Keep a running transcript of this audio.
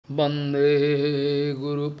वंदे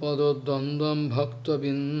गुरुपदद्वन्द्वं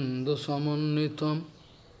भक्तबिंदसमन्वितं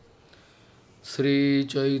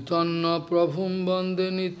श्रीचैतन्यप्रभुं वन्दे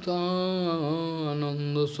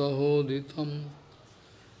नित्यानन्दसहोदितं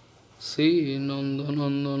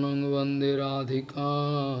श्रीनन्दनन्दनं वन्दे राधिका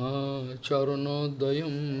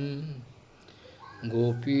चरणोदयं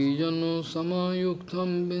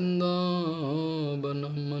गोपीजनसमायुक्तं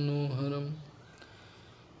बिन्दावनं मनोहरम्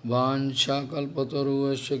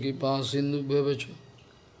वाञ्छाकल्पतरुश्च कृपासिन्धुभ्यश्च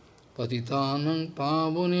पतितानां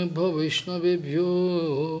पावनेभ्यो वैष्णवेभ्यो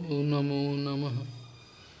नमो नमः।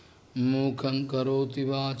 मूकं करोति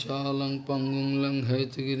वाचालं पङ्गुं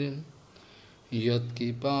लङ्घयितगिरिं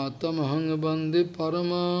यत्किपातमहं वन्दे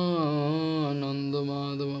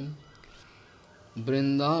परमानन्दमाधवं।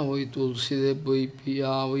 वृन्दावै तुलसीदेव वै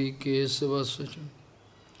पिया वै केशवस्य च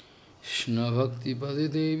कृष्ण भक्ति पदे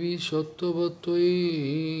देवी सत्ववत्त्वयि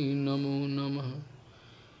नमो नमः।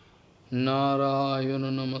 नारायण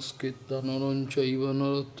नमस्कृत्य नरं चैव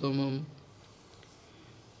नरोत्तमं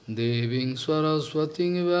देवीं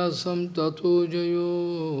सरस्वतीं व्यासं ततो जयो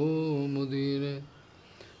मुदीरये।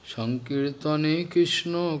 संकीर्तने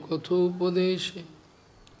कृष्ण कथोपदेशे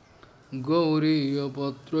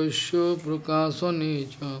गौरीयपत्रस्य प्रकाशने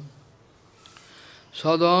च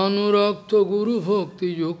सदानुरक्त गुरु भक्ति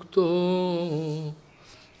युक्तो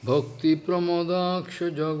भक्ति प्रमोदाक्ष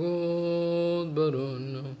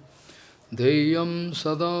जगोद्वरुण्य ध्येयं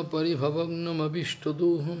सदा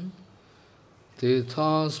परिभवग्नमभिष्टदोहं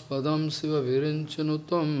तीर्थास्पदं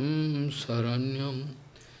शिवविरञ्चनुतं शरण्यं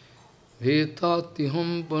भीतात्तिहं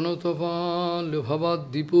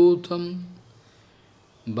पनुतपाल्भवद्दिपूतं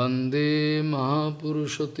वन्दे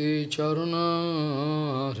महापुरुषते चरणारविन्दम्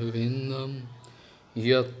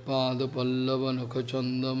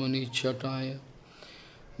यत्पादपल्लवनखचन्दमनिच्छटाय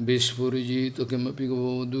विस्फुरिजित किमपि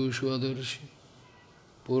गोदुष्वदर्शि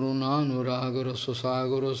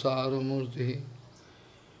पूर्णानुरागरससागरसारमूर्तिः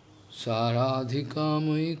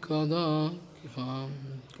साराधिकामयि कदा कृपां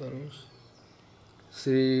करोसि।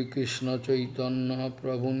 श्रीकृष्ण चैतन्य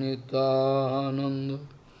प्रभु नित्यानन्द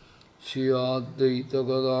श्री अद्वैत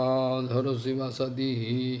गदाधर शिवासादि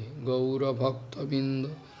गौरभक्तबिंद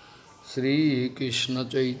श्री कृष्ण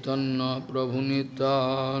चैतन्य प्रभु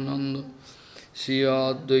नित्यानंद श्री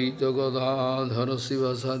अद्वैत गदाधर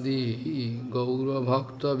शिवासादि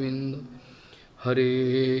गौरभक्तबिंद। हरे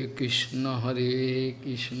कृष्ण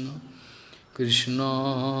कृष्ण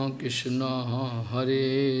कृष्ण हरे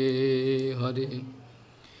हरे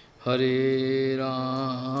हरे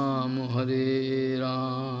राम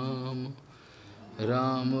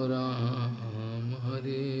राम राम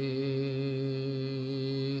हरे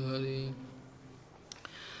हरे।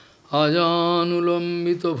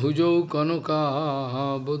 अजानुलंबित भुजौ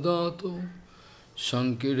कनकाबदातो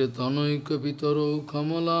संकीर्तनैकपितरो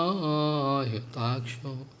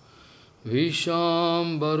कमलायताक्षो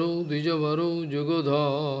विशाम्बरो द्विजवरो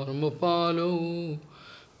जुगधर्मपालो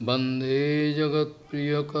वन्दे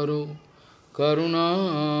जगत्प्रियकरो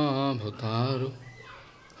करुणाभतारो।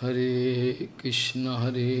 हरे कृष्ण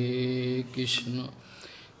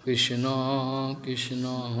कृष्ण कृष्ण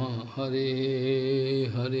हरे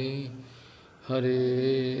हरे हरे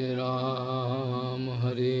राम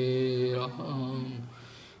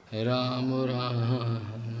राम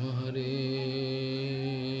राम हरे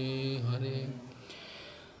हरे।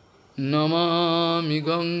 नमामि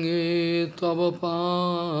गंगे तव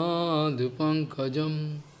पादपङ्कजं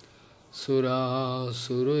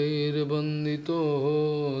सुरासुरैर्वन्दितो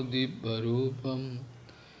दिव्यरूपम्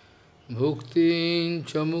भुक्तिं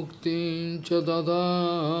च मुक्तिं च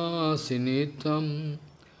ददासि नित्यं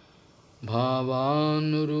भावानुरूपेण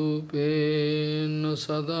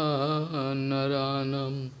सदा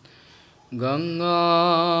नरानं।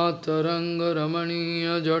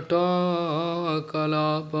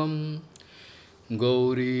 गङ्गातरङ्गरमणीयजटाकलापं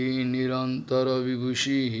गौरी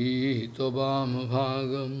निरन्तरविभूषिः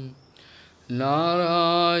त्ववामभागं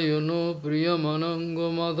नारायणो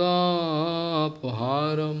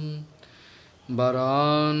प्रियमनङ्गमदापहारम्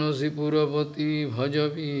वाराणसीपुरपति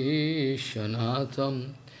भजवीशनाथं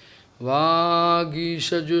वागीशजुष्वदने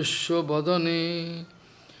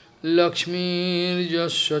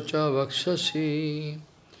लक्ष्मीर्यस्य च वक्षसि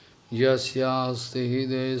यस्यास्ति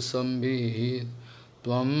हृदये संविहित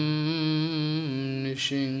त्वं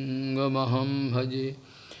नृसिंहमहं भजे।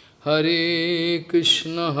 हरे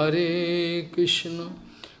कृष्ण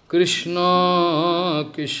कृष्ण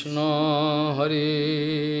कृष्ण हरे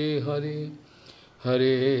हरे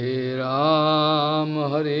हरे राम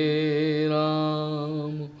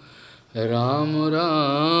राम राम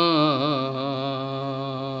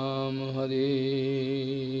हरे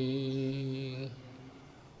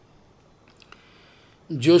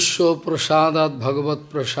Josho prasadat bhagavat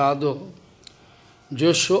prasado,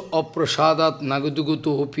 Josho aprasadat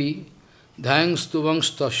nagadugutu opi, dhangs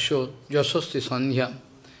tuvangs tasyo jasasti sandhya,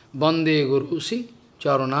 bande gurusi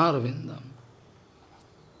charunar vindam.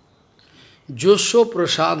 Josho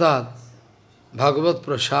prasadat bhagavat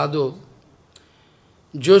prasado,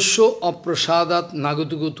 Josho aprasadat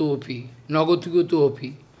nagadugutu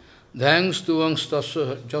opi, dhangs tuvangs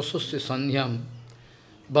tasyo jasasti sandhyam,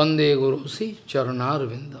 bande gurusi charunar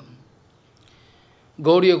vindam.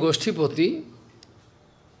 Gaudiya Goshtipati,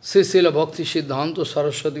 Srila Bhakti Siddhanta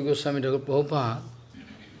Saraswati Goswami Thakur Prabhupada,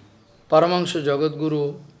 Paramahansa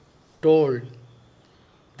Jagadguru told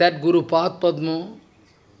that Guru Padma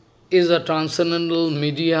is a transcendental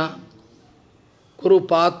media. Guru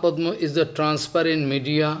Padma is the transparent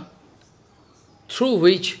media through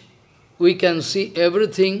which we can see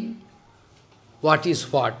everything what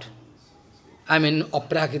is what. I mean,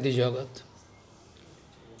 Aprakriti Jagat.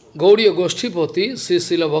 Gaudiya Goshtipati,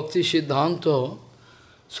 Srila Bhakti Siddhanta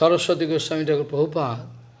Saraswati Goswami Thakur Prabhupada,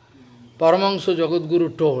 Paramahansa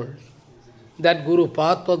Jagadguru told that Guru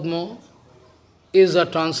Padma is a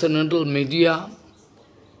transcendental media.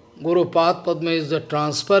 Guru Padma is the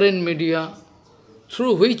transparent media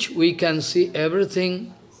through which we can see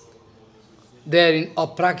everything there in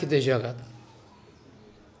Aprakriti Jagat.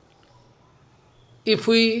 If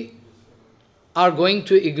we are going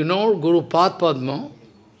to ignore Guru Padma,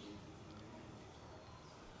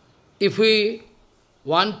 if we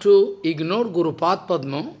want to ignore Guru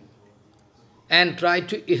Padma and try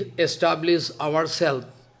to establish ourselves,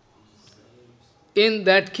 in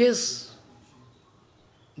that case,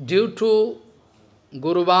 due to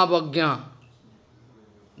Guru Bhavagya,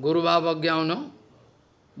 no?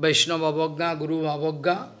 Vaishnava Bhavagya, Guru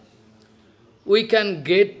Bhavagya, we can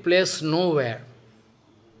get place nowhere.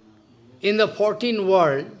 In the 14th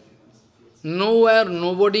world, nowhere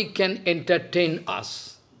nobody can entertain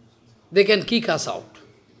us. They can kick us out.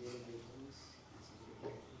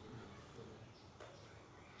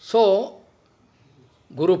 So,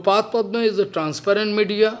 Guru Padma is the transparent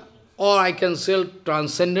media, or I can say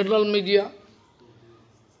transcendental media,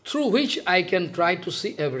 through which I can try to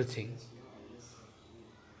see everything.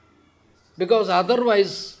 Because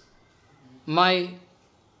otherwise, my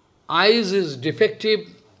eyes is defective.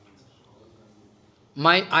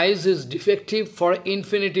 My eyes is defective for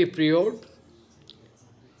infinity period.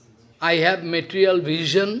 I have material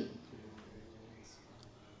vision,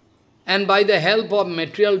 and by the help of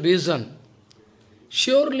material vision,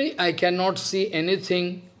 surely I cannot see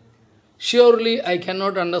anything, surely I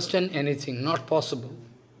cannot understand anything, not possible.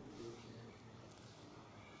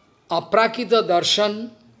 Aprakita darshan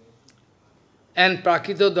and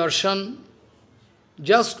prakita darshan,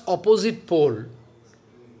 just opposite pole.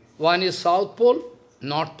 One is south pole,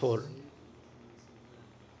 north pole.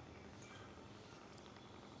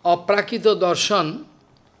 Aprakita darshan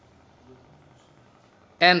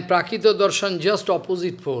and prakita darshan, just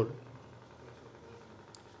opposite pole.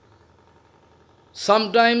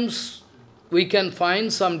 Sometimes we can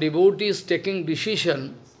find some devotees taking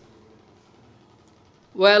decision,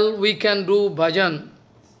 well, we can do bhajan.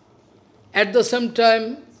 At the same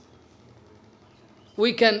time,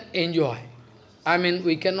 we can enjoy. I mean,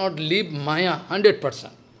 we cannot leave Maya 100%.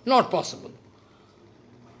 Not possible.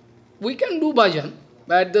 We can do bhajan,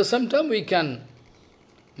 but at the same time we can.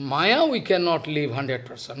 Maya we cannot leave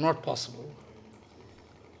 100%. Not possible.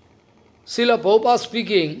 Srila Prabhupada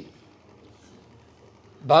speaking,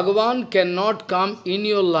 Bhagavan cannot come in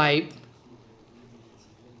your life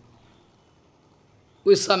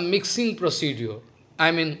with some mixing procedure.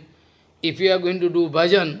 I mean, if you are going to do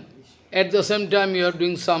bhajan, at the same time you are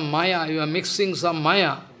doing some Maya, you are mixing some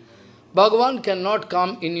Maya, Bhagavan cannot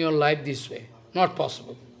come in your life this way. Not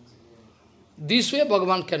possible. This way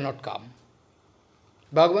Bhagavan cannot come.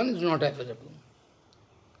 Bhagavan is not available.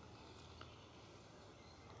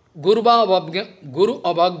 Guru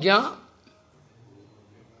Abhagya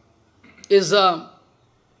is a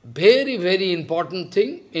very, very important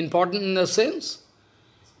thing. Important in the sense,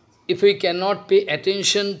 if we cannot pay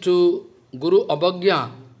attention to Guru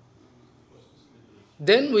Abhagya,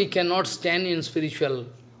 then we cannot stand in spiritual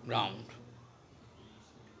ground.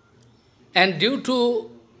 And due to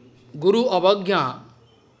Guru Abhagya,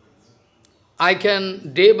 I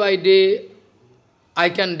can, day by day, I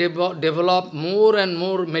can develop more and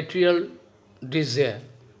more material desire.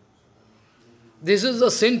 This is the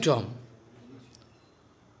symptom.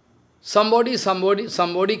 Somebody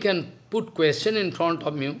can put question in front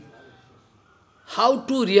of you. How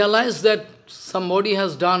to realize that somebody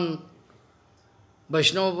has done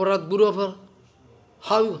Vaishnava aparadh, Guru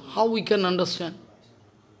aparadh? How we can understand?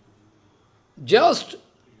 Just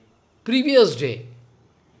previous day,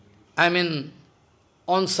 I mean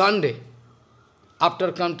on Sunday,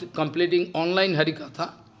 after completing online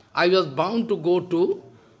Harikatha, I was bound to go to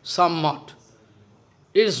some mart.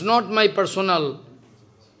 It is not my personal.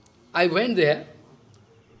 I went there.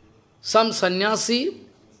 Some sannyasi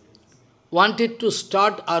wanted to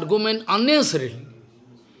start argument unnecessarily.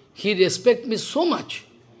 He respects me so much.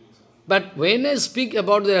 But when I speak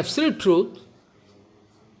about the absolute truth,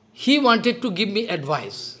 he wanted to give me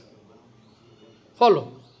advice.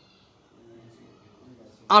 Follow.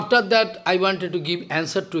 After that, I wanted to give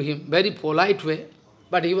answer to him, very polite way,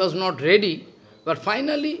 but he was not ready. But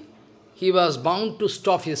finally, he was bound to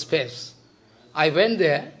stop his pace. I went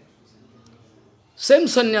there. Same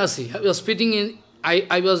sannyasi, I was sitting in,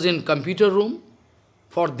 I was in computer room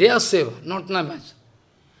for their seva, not my much.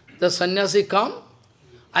 The sannyasi come,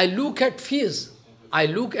 I look at face, I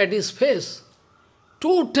look at his face,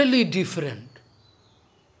 totally different.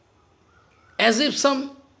 As if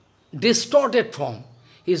some distorted form.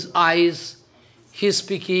 His eyes, his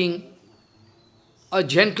speaking, a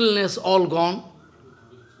gentleness all gone.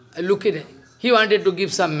 I look at it. He wanted to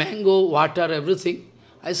give some mango, water, everything.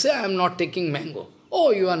 I say, I am not taking mango.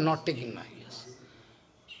 Oh, you are not taking mango. Yes.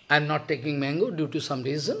 I am not taking mango due to some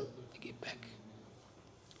reason. I give back.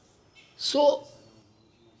 So,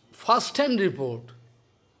 first-hand report,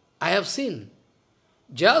 I have seen.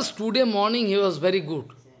 Just today morning he was very good.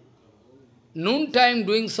 Noontime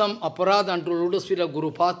doing some aparadh unto lotus feet of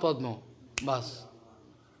Guru Padma. Bas.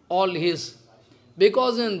 All his.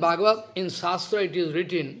 Because in Bhagavad, in Shastra it is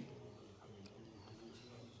written,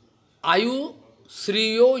 Ayu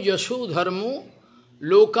Sriyo Yashu Dharmo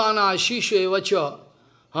Lokana Ashisho Evacha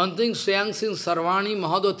Hunting Syangsing Sarvani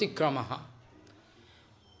Mahadoti Kramaha.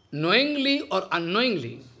 Knowingly or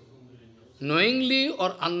unknowingly,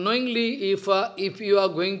 if you are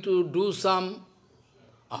going to do some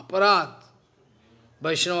aparadh,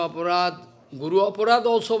 Vaishnava aparadh, Guru aparadh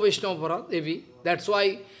also Vaishnava aparadh, maybe. That's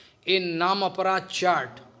why in Nam aparadh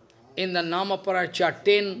chart, in the Nam aparadh chart,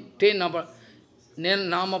 10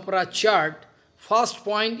 Nam aparadh chart, first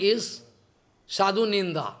point is sadhu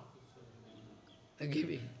ninda,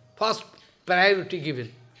 giving. First priority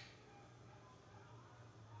given.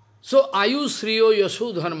 So, Ayu Sriyo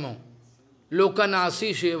Yasu Dharmo, Lokanasi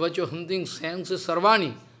Shevacho Hunting Sansa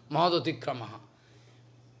Sarvani, Mahadoti Kramaha.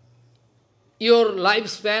 Your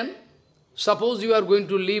lifespan, suppose you are going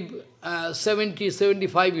to live 70,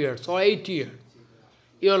 75 years or 80 years,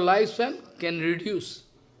 your lifespan can reduce.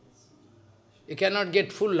 You cannot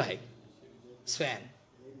get full life span.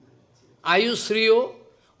 Ayu Sriyo,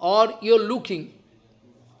 or you're looking,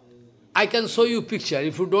 I can show you picture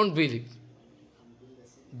if you don't believe.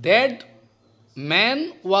 That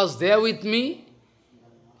man was there with me,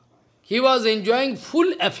 he was enjoying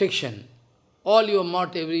full affection. All your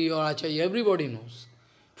mat, your acharya, everybody knows.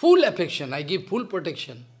 Full affection, I give full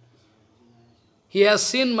protection. He has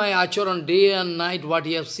seen my acharan day and night, what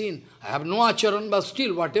he has seen. I have no acharan, but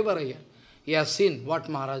still, whatever I have, he has seen what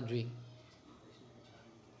Maharaj doing.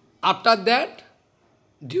 After that,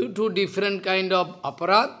 due to different kind of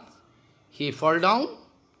aparadh, he fall down.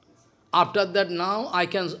 After that, now I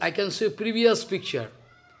can see previous picture,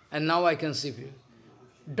 and now I can see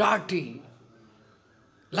dirty,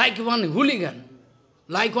 like one hooligan,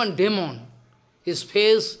 like one demon. His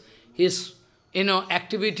face, his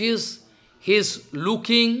activities, his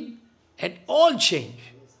looking, had all changed.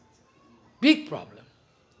 Big problem.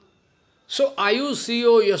 So, Ayu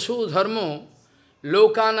Siyo Yasu Dharmo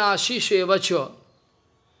Lokana Ashishe Vacho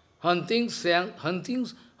Huntis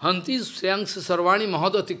Syangs Sarvani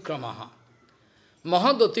Mahadatikramaha.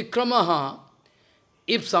 Mahadatikramaha,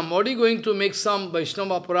 if somebody going to make some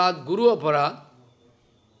Vaishnava aparadh, Guru aparadh,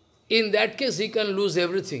 in that case he can lose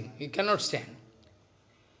everything. He cannot stand.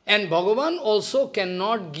 And Bhagavan also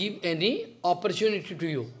cannot give any opportunity to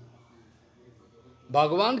you.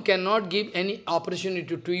 Bhagavan cannot give any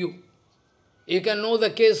opportunity to you. You can know the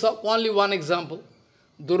case of only one example.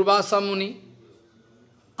 Durvasa Muni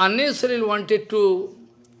unnecessarily wanted to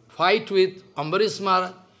fight with Ambarish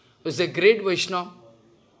Maharaj, who is a great Vaishnava.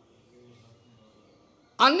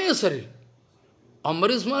 Unnecessarily.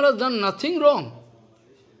 Ambarish Maharaj done nothing wrong.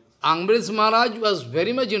 Ambarish Maharaj was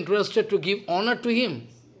very much interested to give honor to him.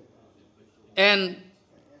 And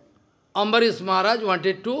Ambarish Maharaj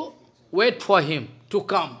wanted to wait for him to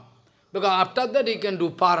come. Because after that he can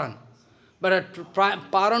do paran. But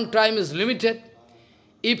paran time is limited.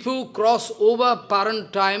 If you cross over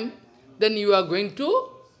paran time, then you are going to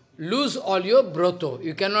lose all your broto.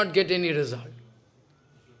 You cannot get any result.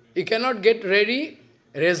 You cannot get ready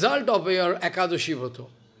result of your Ekadashi broto.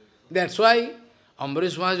 That's why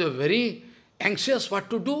Ambarish Maharaj was very anxious what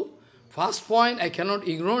to do. First point, I cannot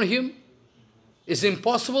ignore him. It's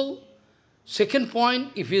impossible. Second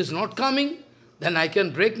point, if he is not coming, then I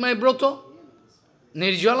can break my brata,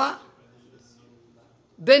 nirjala.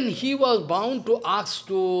 Then he was bound to ask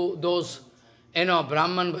to those,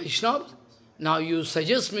 Brahman Vaishnavas, now you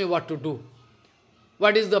suggest me what to do.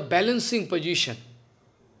 What is the balancing position?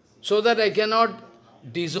 So that I cannot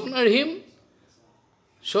dishonor him,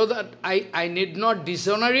 so that I need not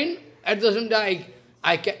dishonor him. At the same time,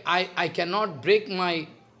 I cannot break my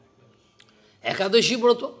Ekadashi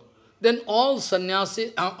Brata. Then all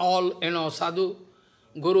sannyasi, all, sadhu,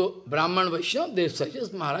 guru, Brahman, Vaishnava, they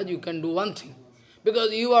suggest, Maharaj, you can do one thing.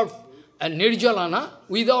 Because you are a nirjala,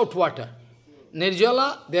 without water.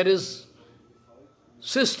 Nirjala, there is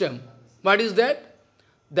system. What is that?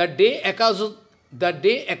 The day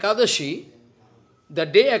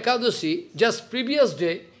Ekadashi, just previous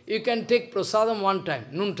day, you can take prasadam one time,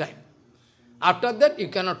 noon time. After that, you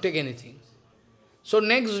cannot take anything. So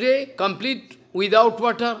next day, complete without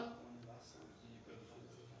water.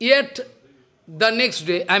 Yet, the next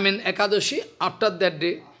day, Ekadashi, after that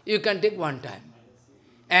day, you can take one time.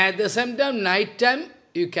 At the same time, night time,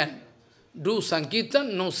 you can do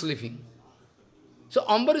Sankirtan, no sleeping. So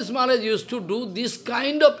Ambarish Maharaj used to do this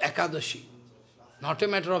kind of Ekadashi. Not a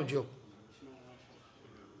matter of joke.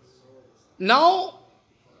 Now,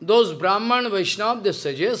 those Brahman, Vaishnava, they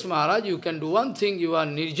suggest, Maharaj, you can do one thing, you are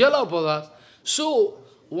Nirjala Upadas. So,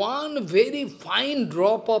 one very fine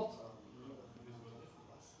drop of,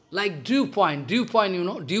 like dew point, dew point?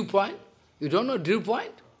 You don't know dew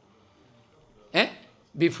point?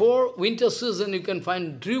 Before winter season, you can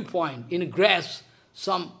find dew point in grass,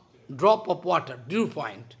 some drop of water, dew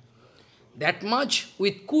point. That much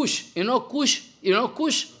with kush,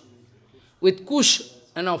 kush? With kush,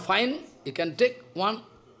 fine, you can take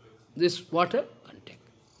this water and take.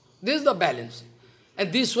 This is the balance.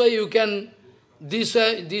 And this way you can, this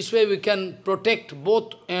way we can protect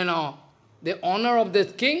both, the honor of the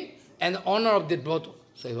king and the honor of the both.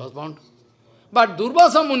 So he was bound. But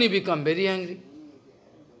Durvasa Muni became very angry.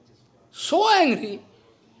 So angry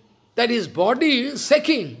that his body is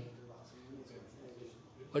shaking.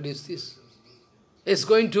 What is this? It's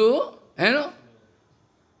going to,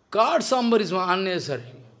 cut somebody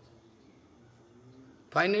unnecessarily.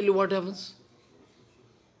 Finally, what happens?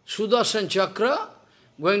 Sudarshan Chakra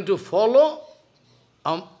going to follow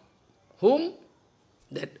whom?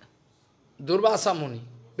 That Durvasa Muni.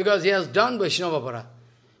 Because he has done Vaishnava aparadh.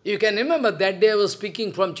 You can remember that day I was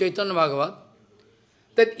speaking from Chaitanya Bhagavat,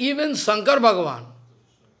 that even Shankar Bhagavan,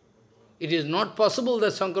 it is not possible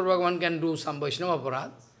that Shankar Bhagavan can do some Vaishnava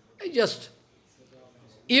aparadh.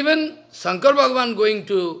 Even Shankar Bhagavan going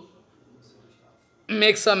to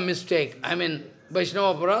make some mistake,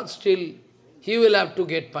 Vaishnava aparadh, still he will have to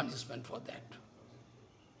get punishment for that.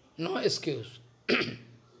 No excuse.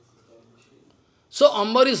 So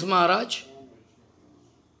Ambarish Maharaj,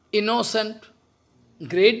 innocent,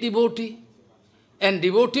 great devotee, and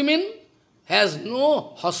devotee means has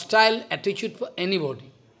no hostile attitude for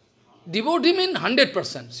anybody. Devotee means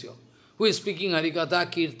 100% sure. Who is speaking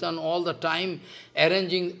Harikatha, Kirtan all the time,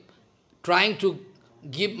 arranging, trying to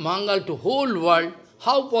give Mangal to whole world.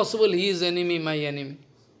 How possible he is enemy, my enemy?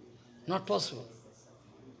 Not possible.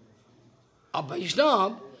 A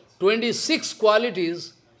Vaishnava, 26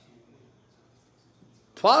 qualities.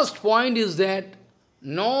 First point is that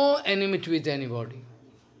no enmity with anybody.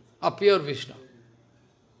 A pure Vishnu.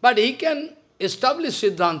 But he can establish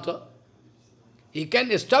Siddhanta. He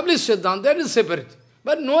can establish Siddhanta, that is separate.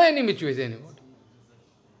 But no enmity with anybody.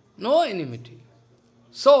 No enmity.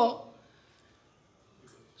 So,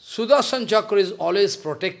 Sudarshan Chakra is always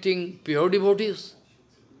protecting pure devotees.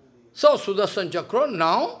 So, Sudarshan Chakra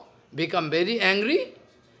now become very angry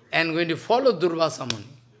and going to follow Durvasa Muni.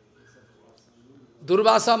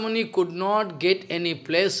 Durvasa Muni could not get any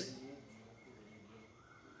place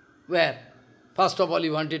where, first of all, he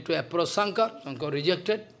wanted to approach Shankar, Shankar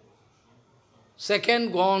rejected.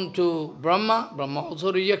 Second, gone to Brahma, Brahma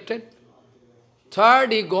also rejected.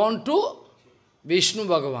 Third, he gone to Vishnu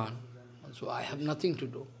Bhagavan. So I have nothing to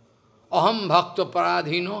do. Aham bhakta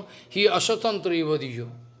paradhino, hi asatantra ivadiyo.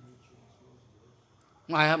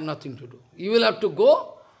 I have nothing to do. You will have to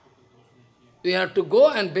go. You have to go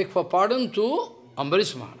and beg for pardon to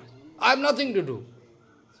Ambarish Maharaj. I have nothing to do.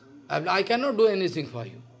 I cannot do anything for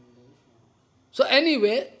you. So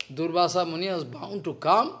anyway, Durvasa Muni was bound to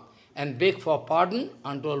come and beg for pardon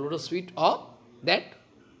unto a lotus feet of that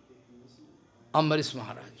Ambarish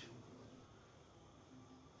Maharaj.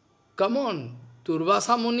 Come on,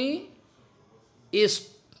 Durvasa Muni is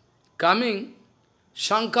coming,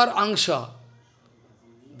 Shankar Angsha.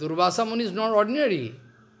 Durvasa Muni is not ordinary.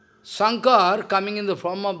 Shankar coming in the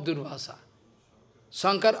form of Durvasa.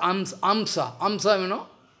 Shankar Amsa,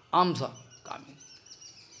 Amsa coming.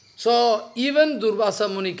 So, even Durvasa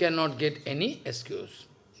Muni cannot get any excuse.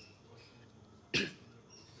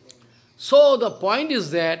 So, the point is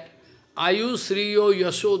that, Ayu Sriyo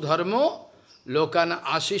Yasho Dharmo Lokana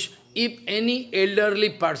Ashish, if any elderly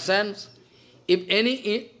persons, if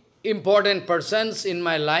any important persons in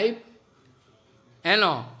my life,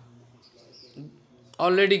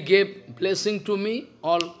 already gave blessing to me,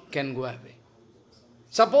 all can go away.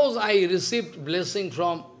 Suppose I received blessing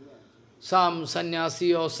from some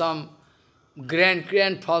sannyasi or some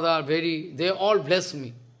grandfather, they all bless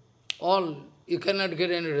me. All, you cannot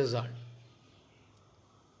get any result.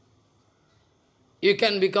 You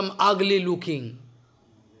can become ugly looking.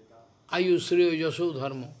 Ayusriyo Yasho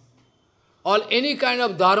Dharma. Or any kind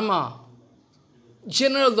of dharma,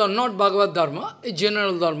 general dharma, not Bhagavad dharma, a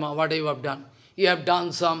general dharma, what you have done. You have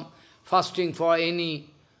done some fasting for any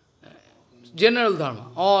general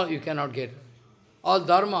dharma, or you cannot get. All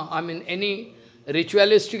dharma, any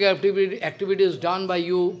ritualistic activities done by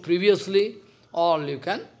you previously, all you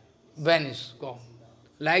can vanish, go.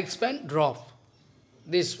 Lifespan, drop.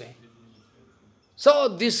 This way. So,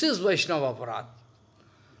 this is Vaishnava aparadh.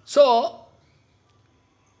 So,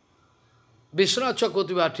 Vishwanath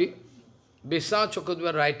Chakravarti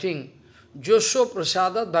writing, Josho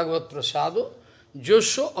prasadat bhagavat prasado,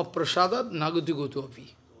 Josho aprasadat nagati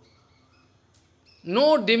gotopi.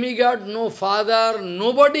 No demigod, no father,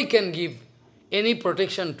 nobody can give any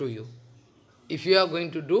protection to you. If you are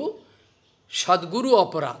going to do Sadguru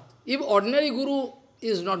aparadh. If ordinary guru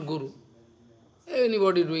is not guru,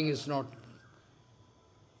 anybody doing is not.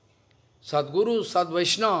 Sadguru,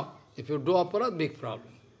 Sadvaishnava, if you do aparadh, big problem.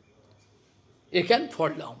 You can fall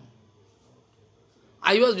down.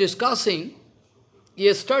 I was discussing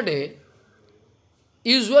yesterday,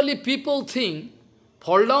 usually people think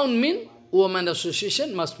fall down means woman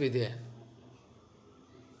association must be there.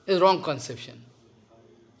 It's a wrong conception.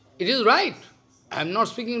 It is right. I am not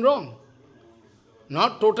speaking wrong.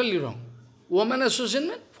 Not totally wrong. Woman association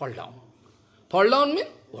means fall down. Fall down means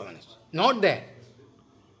woman association. Not that.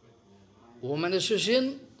 Woman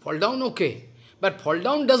association, fall down, okay. But fall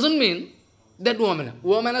down doesn't mean that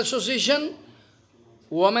woman association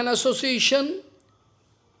or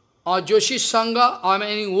Joshi Sangha, or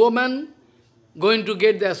any woman going to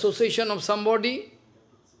get the association of somebody,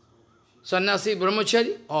 sannyasi,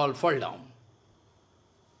 brahmachari, all fall down.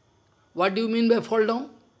 What do you mean by fall down?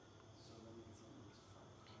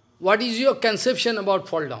 What is your conception about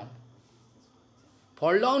fall down?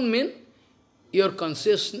 Fall down means your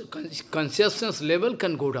consciousness level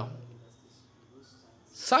can go down.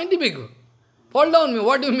 Scientific. Fall down means,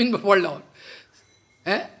 what do you mean by fall down?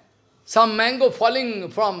 Some mango falling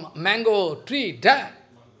from mango tree, this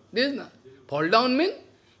is not. Fall down means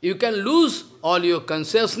you can lose all your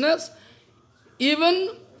consciousness. Even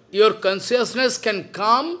your consciousness can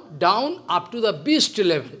come down up to the beast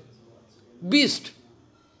level. Beast.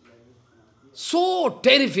 So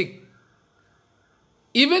terrific.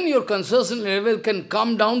 Even your consciousness level can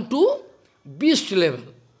come down to beast level.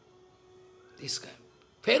 This kind.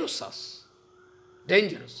 Ferocious.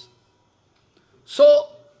 Dangerous. So,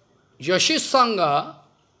 Joshi Sangha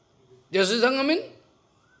means?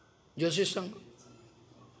 Joshi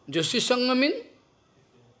Sangha means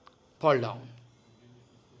fall down.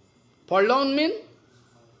 Fall down means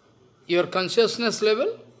your consciousness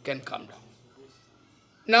level can come down.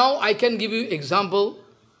 Now I can give you example,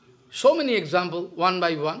 so many examples, one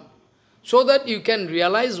by one, so that you can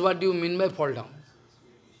realize what you mean by fall down.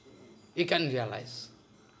 You can realize.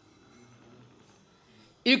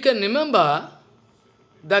 You can remember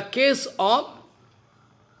the case of,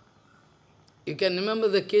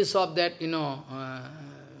 that,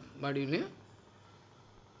 what do you know?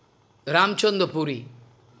 Ramchandra Puri.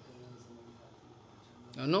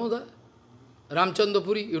 You know that? Ramchandra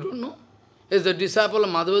Puri, you don't know? Is the disciple of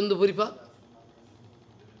Madhavendra Puripad.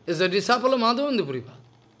 Is the disciple of Madhavendra Puripad.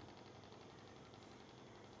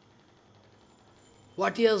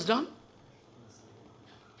 What he has done?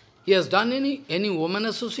 He has done any woman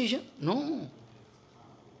association? No.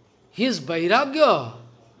 His vairagya,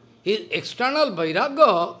 his external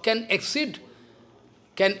vairagya can exceed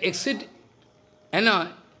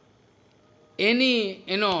any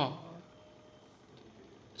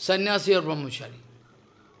sannyasi or brahmachari.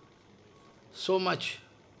 So much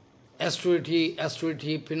austerity,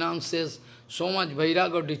 finances, so much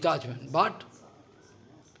vairagya detachment. But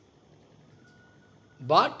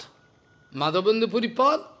Madhavendra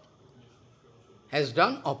Puripad has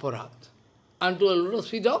done aparadh unto a lotus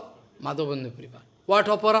feet of Madhavendra Puripad. What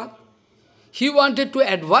aparadh? He wanted to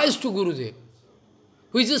advise to Gurudev,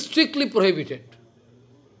 which is strictly prohibited.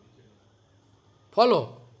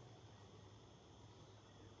 Follow?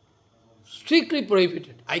 Strictly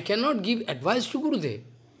prohibited. I cannot give advice to Gurudev.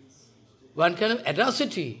 One kind of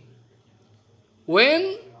atrocity.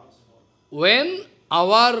 When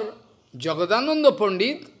our Jagadananda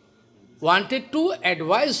Pandit wanted to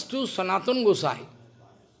advise to Sanatana Gosai,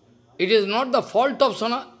 it is not the fault of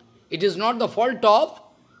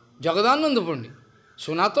Jagadananda Pandit.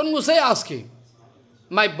 Sanatana Gosai asked him,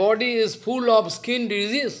 my body is full of skin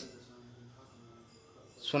disease.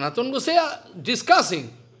 Sanatana Gosai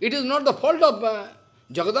discussing, it is not the fault of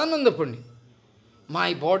Jagadananda Pandit.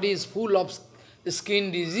 My body is full of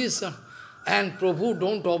skin disease and Prabhu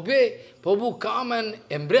don't obey. Prabhu come and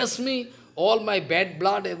embrace me. All my bad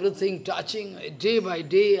blood, everything touching. Day by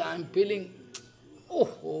day I am feeling,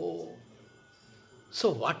 oh.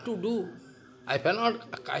 So what to do? I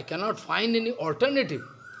cannot find any alternative.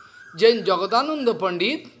 Then Jagadananda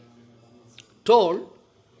Pandit told,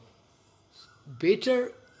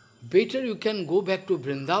 better you can go back to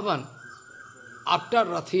Vrindavan after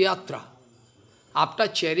Rath Yatra. After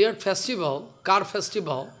chariot festival, car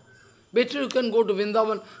festival, better you can go to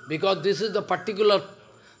Vrindavan because this is the particular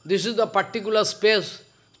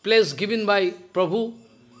place given by Prabhu.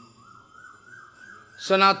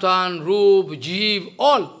 Sanatan, Rup, Jeev,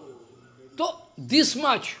 all. So this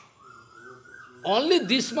much, only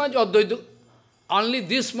this much our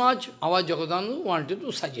Jagadananda wanted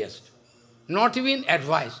to suggest. Not even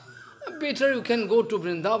advice. Better you can go to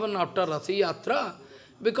Vrindavan after Rath Yatra.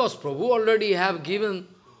 Because Prabhu already have given,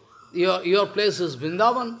 your place is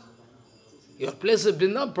Vrindavan. Your place is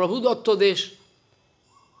Vrindavan, Prabhu Datta Desh.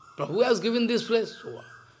 Prabhu has given this place. So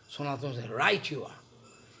Sanatana said, right you are.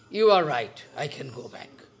 You are right, I can go back.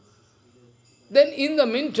 Then in the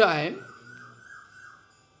meantime,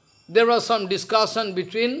 there was some discussion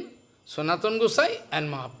between Sanatana Gosai and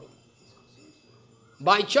Mahaprabhu.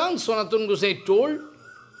 By chance, Sanatana Gosai told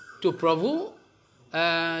to Prabhu,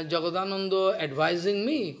 Jagadananda advising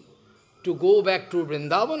me to go back to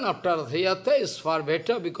Vrindavan after Rath Yatra is far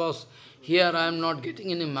better because here I am not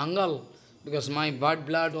getting any mangal because my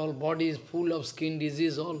blood, all body is full of skin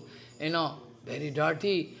disease, all, very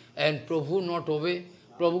dirty, and Prabhu not obey.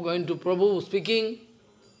 Prabhu speaking,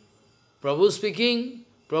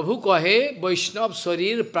 Prabhu kahe, Vaishnav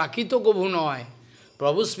Sarir Prakito Ko Bhunoy.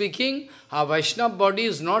 Prabhu speaking, our Vaishnav body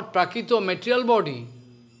is not Prakito, material body.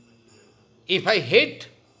 If I hate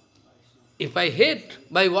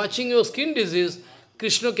by watching your skin disease,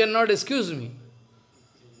 Krishna cannot excuse me.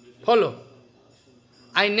 Follow.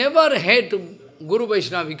 I never hate Guru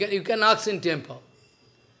Vaishnava. You can ask in temple.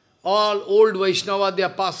 All old Vaishnava, they are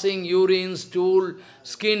passing urine, stool,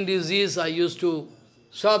 skin disease. I used to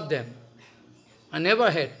serve them. I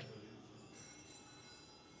never hate.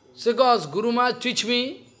 Because Guru Maharaj teach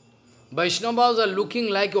me, Vaishnavas are looking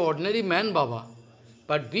like an ordinary man, Baba.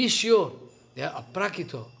 But be sure, they are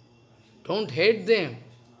aprakito. Don't hate them.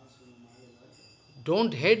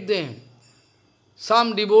 Don't hate them.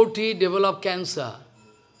 Some devotee develop cancer.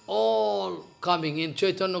 All coming in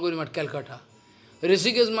Chaitanya Guru Math, Calcutta.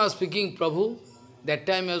 Rishikesh Maharaj speaking, Prabhu, that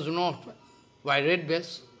time he was not by red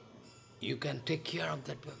base. You can take care of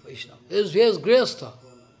that Vaishnava. He has grihastha.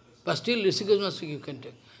 But still Rishikesh Maharaj speaking, you can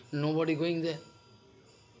take. Nobody going there.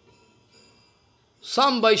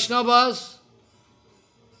 Some Vaishnavas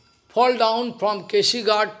fall down from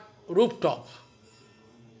Keshigat rooftop.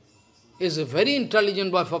 He is a very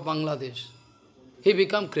intelligent boy for Bangladesh. He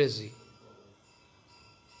became crazy.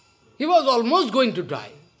 He was almost going to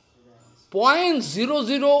die.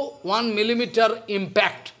 0.001 millimeter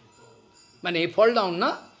impact. When he fall down,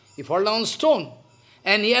 he fall down stone.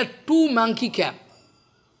 And he had 2 monkey cap.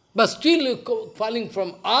 But still falling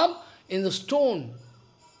from up in the stone.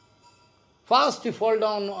 First he fall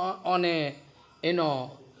down on a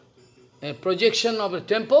projection of a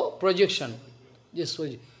temple, projection. Just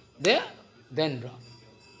there, then drop.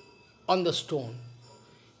 On the stone.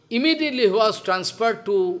 Immediately he was transferred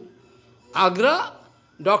to Agra.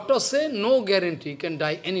 Doctors say no guarantee, he can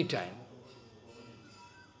die anytime.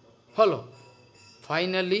 Follow.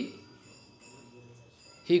 Finally,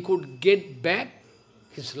 he could get back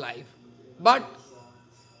his life. But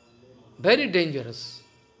very dangerous.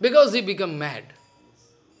 Because he became mad.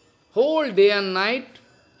 Whole day and night,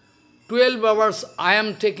 12 hours I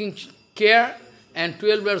am taking care and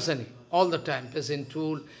 12 hours all the time. Peasant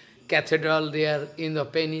tool, cathedral there, in the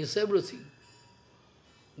pennies, everything.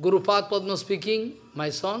 Guru Padma speaking, my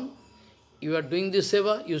son, you are doing this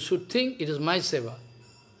seva, you should think it is my seva.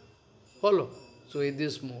 Follow. So in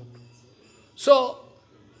this mode. So,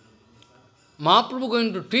 Mahaprabhu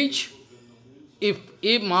going to teach, if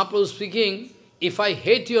Mahaprabhu is speaking, if I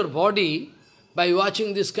hate your body by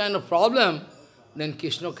watching this kind of problem, then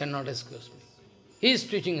Krishna cannot excuse me. He is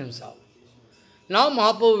teaching himself. Now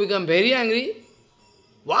Mahaprabhu become very angry.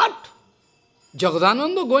 What?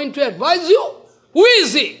 Jagadananda going to advise you? Who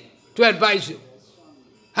is he to advise you?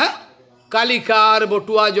 Huh? Kalikar,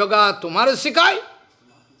 Botua, Joga, Tumhare Sikai?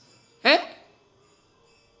 Eh?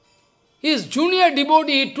 His junior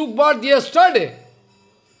devotee, he took birth yesterday.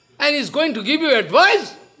 And he is going to give you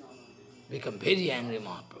advice? Become very angry,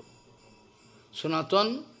 Mahaprabhu.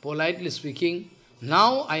 Sanatana, politely speaking,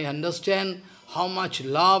 now I understand how much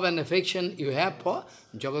love and affection you have for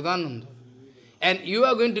Jagadananda. And you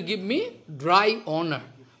are going to give me dry honor.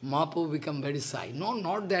 Mahaprabhu become very shy. No,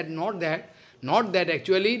 not that, not that. Not that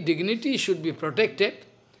actually dignity should be protected.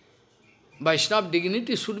 Vaishnava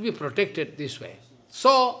dignity should be protected this way.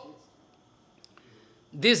 So,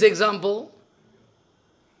 this example,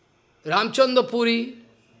 Ramchandra Puri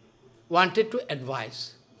wanted to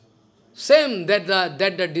advise. Same that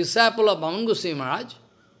the disciple of Bhavan Goswami Maharaj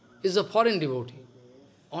is a foreign devotee.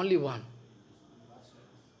 Only one.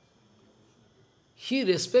 He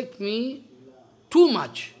respects me too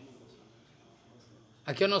much.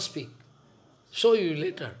 I cannot speak. Show you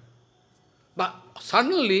later. But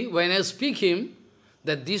suddenly, when I speak him,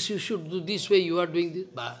 that this you should do this way, you are doing this,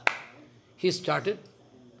 but he started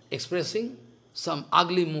expressing some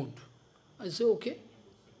ugly mood. I say, okay.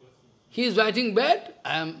 He is writing bad,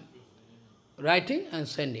 I am writing and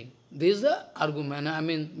sending. This is the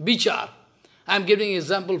argument, bichar. I am giving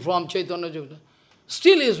example from Chaitanya Jagata.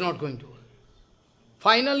 Still he is not going to work.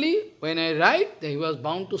 Finally, when I write, he was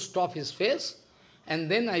bound to stop his face. And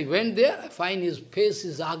then I went there, I find his face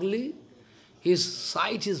is ugly, his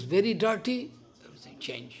sight is very dirty, everything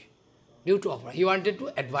changed. Due to offer. He wanted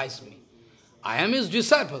to advise me. I am his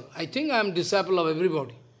disciple. I think I am disciple of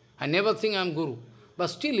everybody. I never think I am Guru. But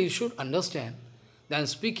still he should understand that I am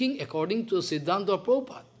speaking according to Siddhanta of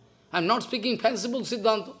Prabhupada. I am not speaking fanciful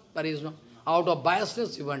Siddhanta, but he is not. Out of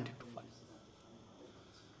biasness he wanted to find.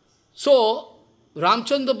 So,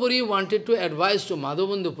 Ramchandra Puri wanted to advise to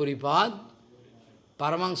Madhavendra Puripad,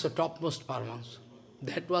 Paramahansa, topmost Paramahansa.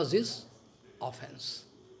 That was his offense.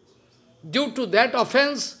 Due to that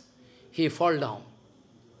offense, he fell down.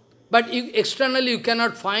 But externally you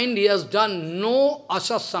cannot find he has done no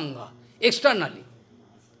asasanga. Externally.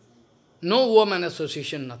 No woman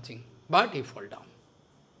association, nothing. But he fell down.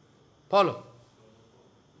 Follow.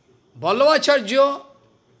 Vallabhacharya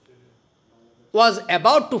was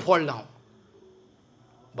about to fall down.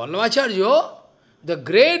 Vallabhacharya, the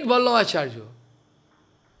great Vallabhacharya,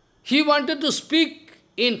 he wanted to speak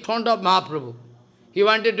in front of Mahaprabhu. He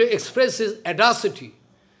wanted to express his audacity.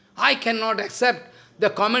 I cannot accept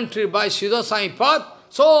the commentary by Siddha Sai Path,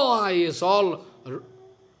 so I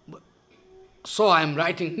am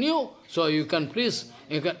writing new, so you can please,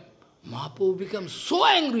 Mahaprabhu becomes so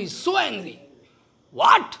angry, so angry.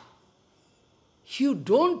 What? You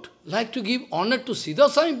don't like to give honor to Siddha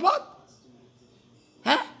Sai Path?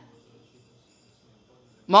 Huh?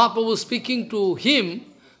 Mahaprabhu speaking to him,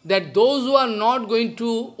 that those who are not going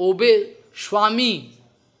to obey Swami,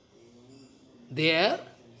 they are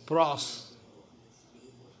pros.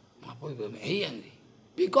 Mahaprabhu became very angry.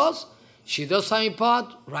 Because Siddha Sai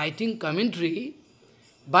Path writing commentary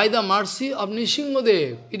by the mercy of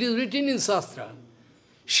Nishingadev. It is written in Shastra.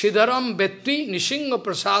 Siddharam Vetti Nishinga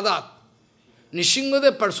Prasadat.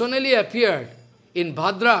 Nishingadev personally appeared in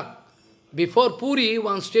Bhadrak before Puri,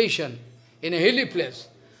 one station, in a hilly place.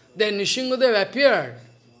 Then Nishingadev appeared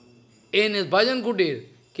in his bhajan kutir,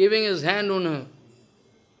 giving his hand on her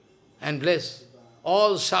and bless.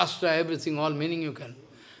 All Shastra, everything, all meaning you can.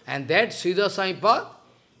 And that Siddha Sai Path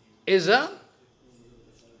is a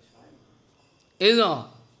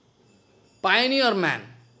pioneer man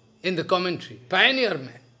in the commentary. Pioneer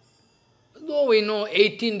man. Though we know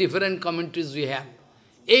 18 different commentaries we have.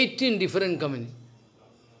 18 different commentaries.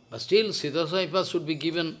 But still Siddha Sai Path should be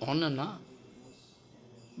given honor, na?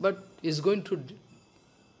 But is going to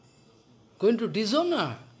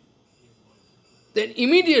dishonor. Then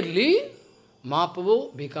immediately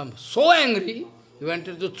Mahaprabhu becomes so angry, he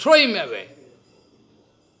wanted to throw him away.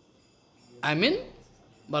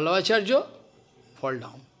 Vallabhacharya fall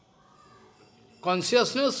down.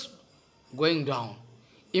 Consciousness going down.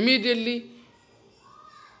 Immediately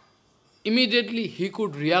he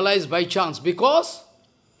could realize by chance, because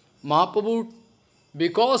Mahaprabhu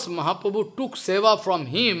took seva from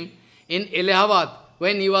him in Allahabad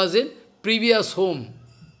when he was in previous home.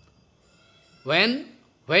 When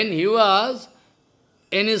he was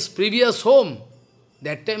in his previous home,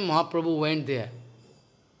 that time Mahaprabhu went there.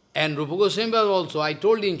 And Rupa Goswami also, I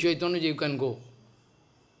told him, Chaitanya, you can go.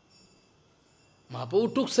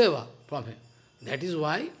 Mahaprabhu took seva from him. That is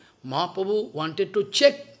why Mahaprabhu wanted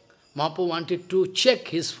to check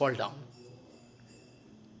his fall down.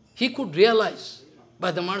 He could realize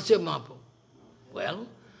by the mercy of Mahaprabhu, well,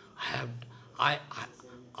 I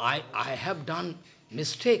have done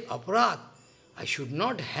mistake, aparadh. I should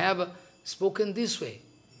not have spoken this way.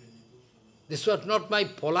 This was not my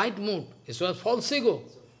polite mood. This was false ego.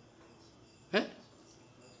 Eh?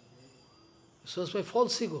 This was my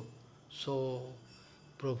false ego. So,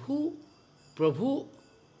 Prabhu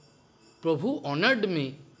honored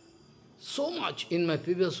me so much in my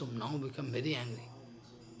previous home. Now become very angry.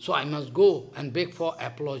 So I must go and beg for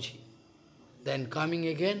apology. Then coming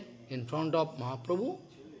again in front of Mahaprabhu,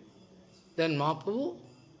 then Mahaprabhu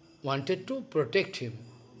wanted to protect him.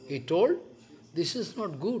 He told, this is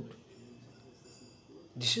not good.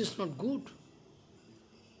 This is not good.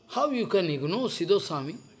 How you can ignore Siddha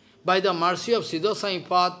Swami? By the mercy of Siddha Swami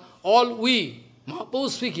path, all we, Mahaprabhu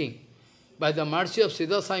speaking, by the mercy of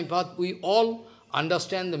Siddha Swami path, we all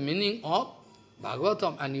understand the meaning of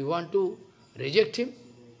Bhagavatam, and you want to reject him?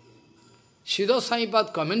 Siddha Swami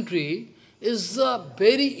path commentary is the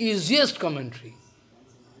very easiest commentary.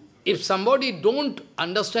 If somebody don't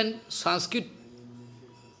understand Sanskrit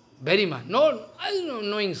very much, no, I don't know,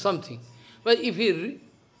 knowing something, but if he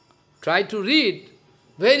try to read,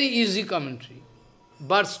 very easy commentary,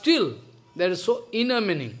 but still there is so inner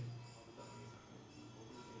meaning.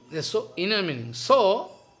 There's so inner meaning.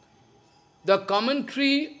 So, the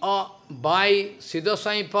commentary by Siddha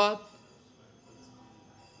Swami path,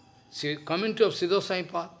 commentary of Siddha Swami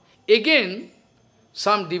path, again,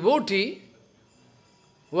 some devotee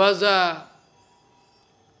was a,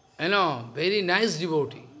 very nice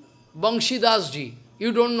devotee. Banshidas ji.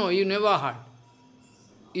 You don't know, you never heard.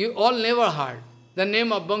 You all never heard the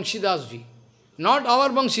name of Banshidas ji. Not our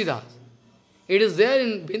Banshidas. It is there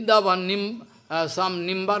in Vrindavan, some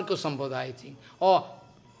Nimbarka Sampradaya, I think. Or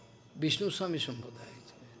Vishnu Swami Sampradaya.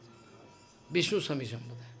 Vishnu Swami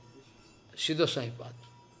Sampradaya. Siddha Swami path.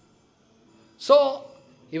 So,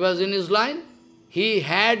 he was in his line. He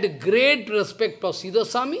had great respect for Siddha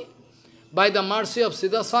Swami. By the mercy of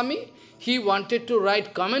Siddha Swami, he wanted to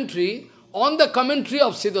write commentary on the commentary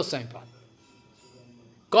of Siddha Swami path.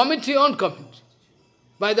 Commentary on commentary.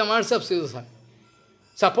 By the mercy of Siddha Swami.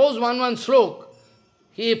 Suppose one slok,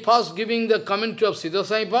 he first giving the commentary of Siddha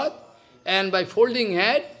Swami path, and by folding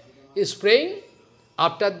head, is praying.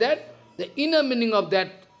 After that, the inner meaning of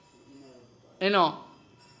that,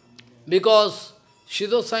 because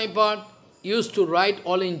Siddha Swami path used to write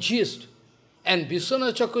all in gist, and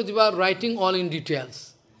Vishwanath Chakravarti writing all in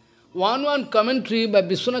details. One commentary by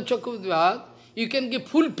Vishwanath Chakravarti, you can give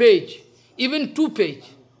full page, even 2 page,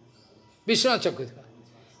 Vishwanath Chakravarti.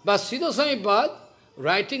 But Siddha Swami path,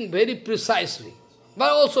 writing very precisely, but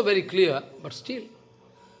also very clear, but still.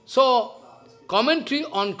 So, commentary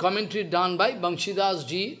on commentary done by Banshidas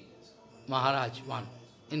ji Maharaj, one,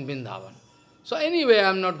 in Vrindavan. So anyway, I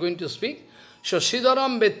am not going to speak. So,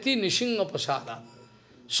 Siddharam Vetti Nishinga Pasada.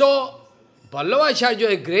 So,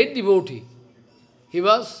 Vallabhacharya, a great devotee, he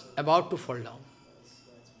was about to fall down.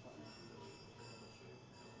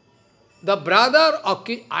 The brother of,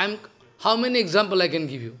 how many examples I can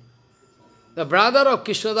give you? The brother of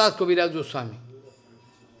Krishnadas Kaviraj Goswami,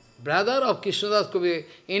 brother of Krishnadas Kaviraj,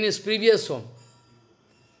 in his previous home,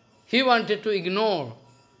 he wanted to ignore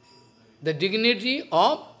the dignity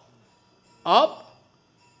of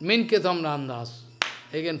Minketam Randas,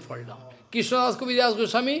 again fall down. Krishnadas Kaviraj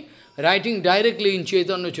Goswami writing directly in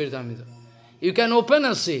Chaitanya Charitamrita. You can open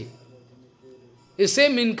and see. He say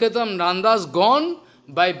Minketam Randas gone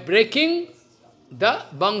by breaking the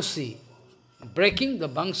Bangsi. Breaking the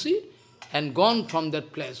Bangsi and gone from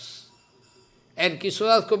that place. And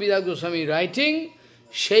Krishnadas Kaviraj Goswami writing,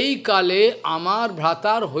 Shei kale amar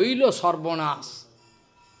bhratar hoilo sarbonas.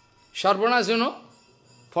 Sarbonas,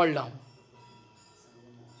 fall down.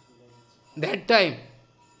 That time,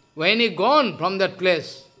 when he gone from that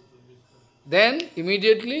place, then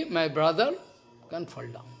immediately my brother can fall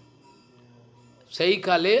down. Sei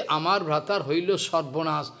kale amar bhratar hoilo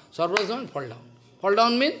sarbonas. Sarbonas means fall down. Fall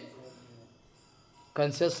down means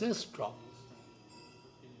consciousness drop.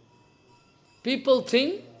 People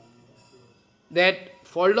think that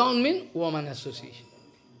fall down means woman association.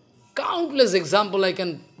 Countless examples I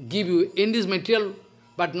can give you in this material,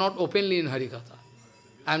 but not openly in Harikatha.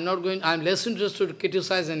 I am less interested to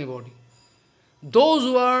criticize anybody. Those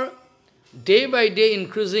who are day by day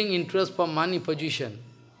increasing interest for money, position,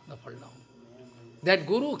 they fall down. That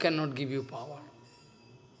guru cannot give you power.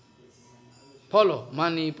 Follow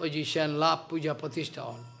money, position, love, puja, pratishtha,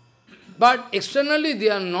 all. But externally they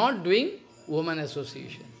are not doing woman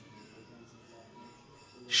association.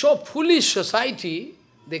 So foolish society,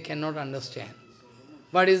 they cannot understand.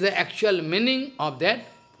 What is the actual meaning of that?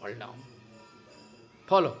 Fall down.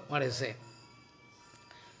 Follow what I say.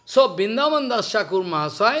 So Vrindavan Das Thakur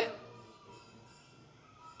Mahashaya,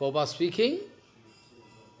 Prabhupada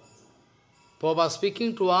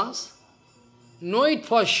speaking to us, know it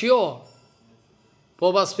for sure.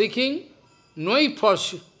 Prabhupada speaking, know it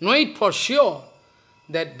for sure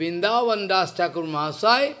that Vrindavan Das Thakur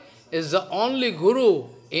Mahashaya is the only Guru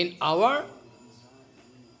in our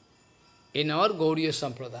Gaudiya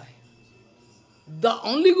Sampradaya. The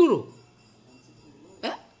only Guru.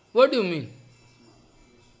 Eh? What do you mean?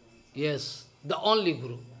 Yes, the only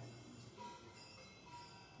Guru.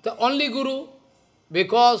 The only Guru,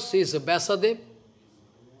 because he is a Vyasadeva.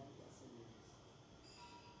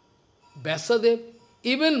 Vyasadeva.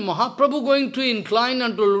 Even Mahaprabhu going to incline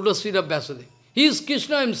unto lotus feet of Vyasadeva. He is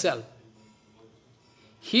Krishna himself.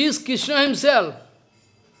 He is Krishna himself.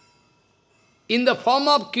 In the form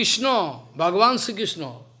of Krishna, Bhagavan Sri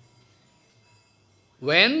Krishna.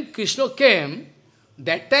 When Krishna came,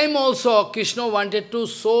 that time also Krishna wanted to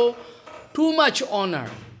show too much honor.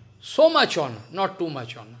 So much honor, not too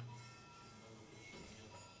much honor.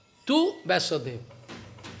 To Vyasadeva.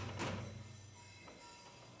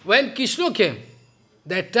 When Krishna came,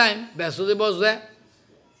 that time Vyasadeva was there,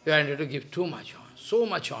 he wanted to give too much honor, so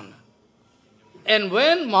much honor. And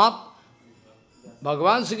when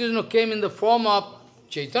Bhagavan Sri Krishna came in the form of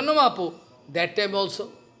Chaitanya Mahaprabhu, that time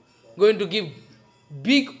also going to give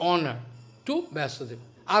big honor to Vyasadeva.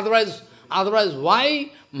 Otherwise, why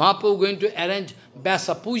Mahaprabhu going to arrange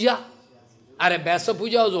Vyasa Puja? Are Vyasa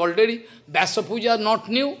Puja was already, Vyasa Puja not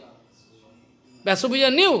new. Vyasa Puja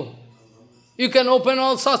new. You can open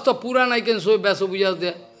all Shastra Purana, I can show Vyasa Puja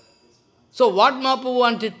there. So what Mahaprabhu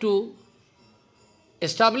wanted to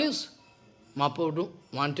establish? Mahaprabhu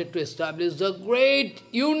wanted to establish the great,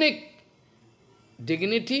 unique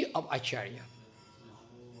dignity of Acharya.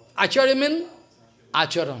 Acharya means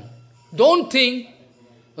Acharan. Don't think,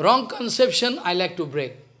 wrong conception I like to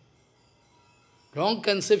break. Wrong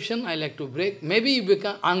conception I like to break. Maybe you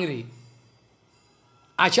become angry.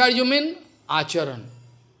 Acharya means Acharan.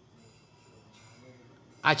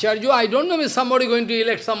 Acharya, I don't know if somebody going to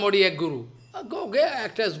elect somebody a guru. Go, okay,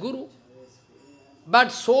 act as guru.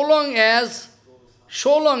 But so long as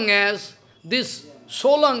this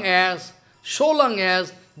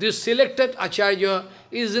selected Acharya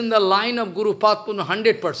is in the line of Guru Padma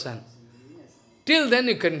 100%, till then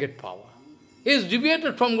you can get power. He is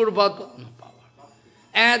deviated from Guru Padma, no power.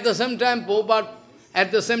 And at the same time,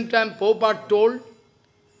 Prabhupada told,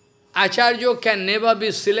 Acharya can never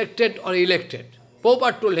be selected or elected.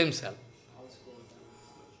 Prabhupada told himself.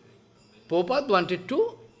 Prabhupada wanted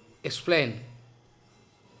to explain.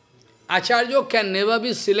 Acharya can never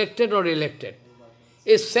be selected or elected.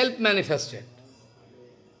 Is self-manifested.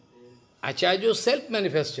 Acharya is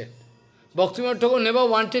self-manifested. Bhaktivinoda Thakur never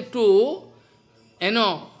wanted to,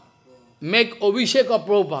 make Abhishek of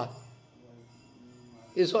Prabhupada.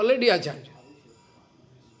 He is already Acharya.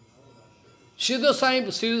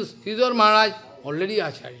 Sridhar Maharaj, already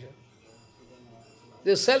Acharya.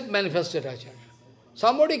 They self-manifested Acharya.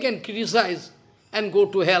 Somebody can criticize and go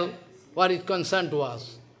to hell, what is concerned to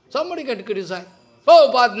us. Somebody can criticize.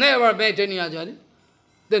 Prabhupada never met any Acharya.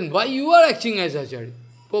 Then why you are acting as Acharya?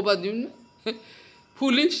 Prabhupada,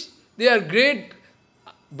 foolish. They are great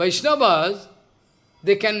Vaishnavas.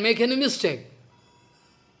 They can make any mistake.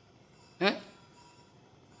 Eh?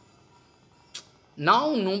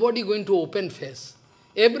 Now nobody going to open face.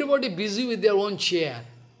 Everybody busy with their own chair.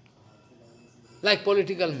 Like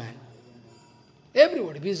political man.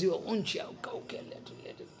 Everybody busy with their own chair. Okay, let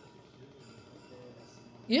it.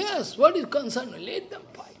 Yes, what is concerned? Let them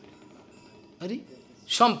fight. Hari?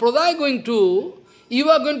 Sampradaya you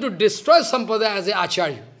are going to destroy Sampradaya as an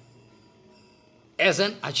Acharya. As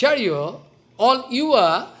an Acharya, you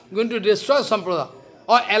are going to destroy Sampradaya.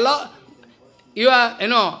 Or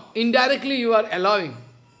indirectly you are allowing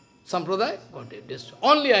Sampradaya, going to destroy.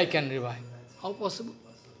 Only I can revive. How possible?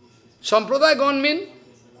 Sampradaya gone means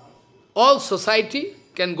all society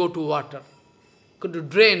can go to water. Go to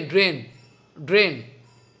drain.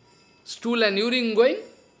 Stool and urine going,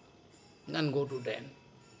 then go to drain.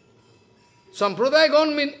 Sampradaya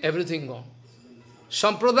gone means everything gone.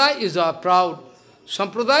 Sampradaya is our proud.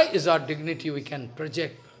 Sampradaya is our dignity we can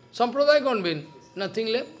project. Sampradaya gone means nothing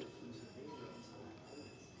left.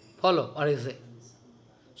 Follow what I say.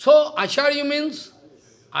 So Acharya means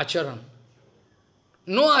Acharan.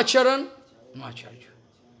 No Acharya.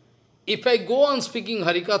 If I go on speaking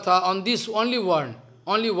Harikatha on this only word,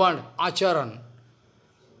 only one, acharan,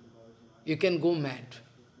 you can go mad.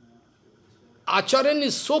 Acharan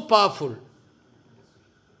is so powerful.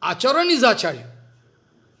 Acharan is Acharya.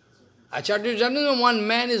 Acharya is one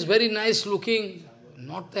man is very nice looking.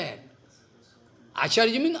 Not that.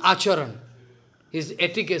 Acharya means acharan. His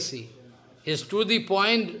efficacy. His to the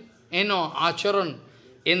point, acharan.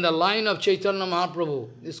 In the line of Chaitanya Mahaprabhu,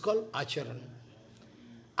 is called acharan.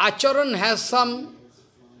 Acharan has some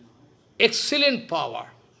excellent power.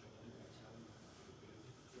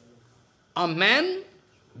 A man,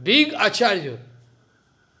 big Acharya,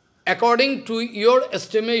 according to your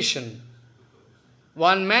estimation,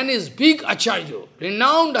 one man is big Acharya,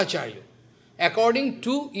 renowned Acharya, according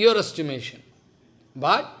to your estimation,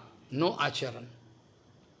 but no Acharan.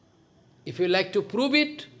 If you like to prove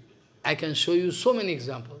it, I can show you so many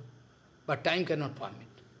examples, but time cannot permit.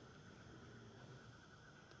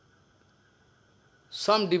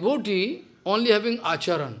 Some devotee only having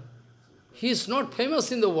Acharan, he is not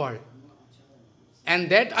famous in the world. And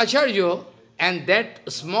that Acharya and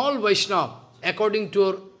that small Vaishnava, according to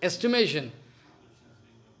your estimation,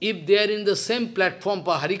 if they are in the same platform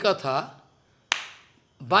for Harikatha,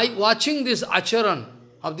 by watching this Acharan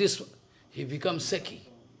of this, he becomes seki.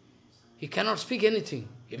 He cannot speak anything.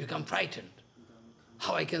 He becomes frightened.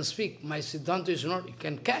 How I can speak? My Siddhanta is not, you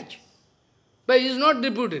can catch. But he is not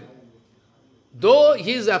deputed. Though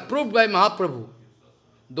he is approved by Mahaprabhu,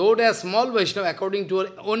 though they are small Vaishnava according to our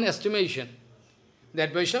own estimation,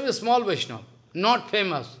 that Vaishnava is small Vaishnava, not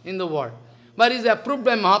famous in the world, but is approved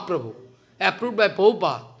by Mahaprabhu, approved by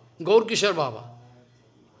Prabhupada, Gaur Kishore Baba.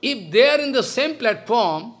 If they are in the same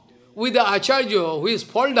platform with the Acharya who is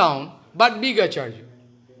fall down, but big Acharya,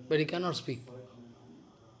 but he cannot speak.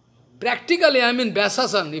 Practically, I am in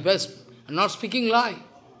Vyasasan, if I am not speaking lie.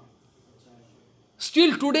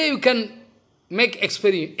 Still today you can make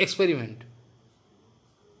experiment.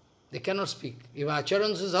 They cannot speak. If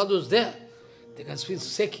Acharya sadhu is there, they can speak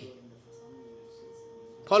seki.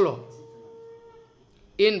 Follow.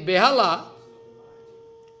 In Behala,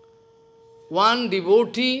 one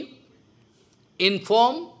devotee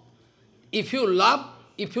informed, if you love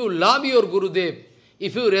your Gurudev,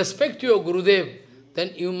 if you respect your Gurudev,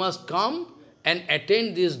 then you must come and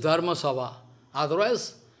attend this Dharma Sabha.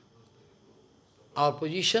 Otherwise, our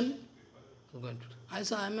position is going to... I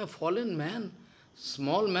said, I am a fallen man,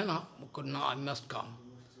 small man, no, I must come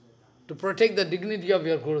to protect the dignity of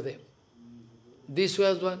your Gurudev. This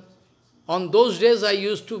was one. On those days, I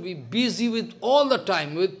used to be busy with all the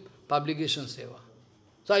time with publication seva.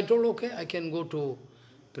 So I told, okay, I can go to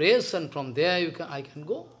press and from there I can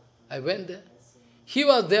go. I went there. He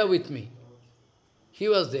was there with me. He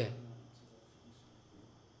was there.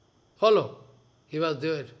 Follow? He was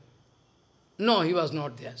there. No, he was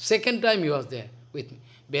not there. Second time he was there with me.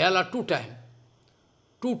 Behala 2 times.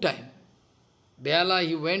 2 times. Behala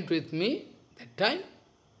he went with me that time.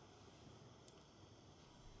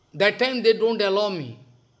 That time they don't allow me.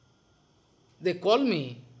 They call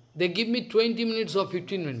me. They give me 20 minutes or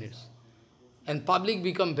 15 minutes. And public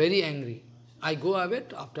become very angry. I go away,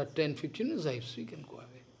 after 10-15 minutes I speak and go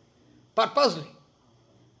away. Purposely.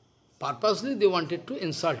 Purposely they wanted to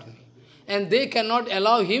insult me. And they cannot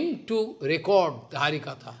allow him to record the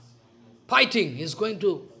Harikatha. Fighting, he's going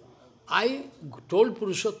to... I told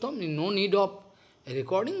Purushottam, no need of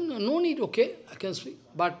recording, no need, okay, I can speak.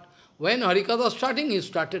 But when Harikatha was starting, he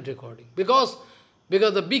started recording. Because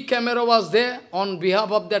the big camera was there on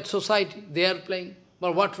behalf of that society, they are playing.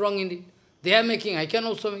 But what wrong in it? They are making, I can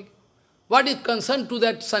also make. What is concerned to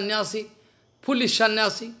that sannyasi, foolish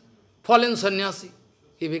sannyasi, fallen sannyasi?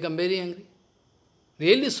 He became very angry.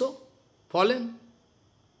 Really so? Fallen?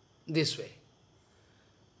 This way.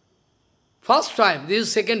 First time, this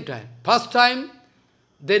is second time. First time,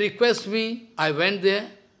 they request me, I went there,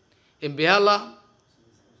 in Behala,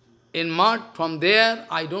 in mud, from there,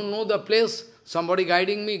 I don't know the place, somebody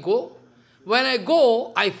guiding me, go. When I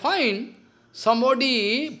go, I find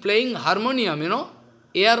somebody playing harmonium,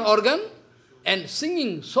 air organ, and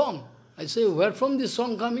singing song. I say, where from this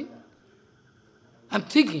song coming? I'm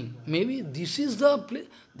thinking, maybe this is the place,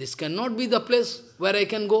 this cannot be the place where I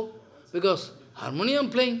can go, because harmonium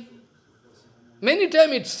playing. Many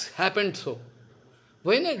times it's happened so.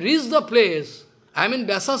 When I reach the place, I'm in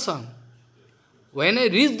Vyasasan. When I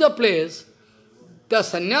reach the place, the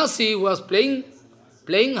sannyasi who was playing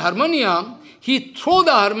harmonium, he throw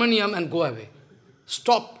the harmonium and go away.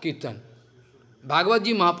 Stop Kirtan.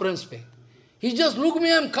 Bhagavad-ji Mahaprabhu speak. He just look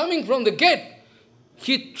me, I'm coming from the gate.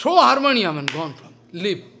 He throw harmonium and gone from,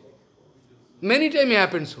 leave. Many times it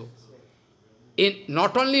happened so.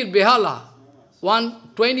 Not only in Behala,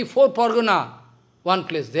 24 Pargana, one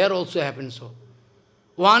place, there also happened so.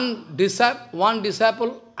 one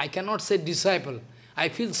disciple, I cannot say disciple, I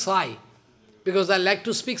feel shy, because I like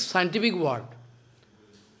to speak scientific word.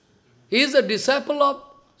 He is a disciple of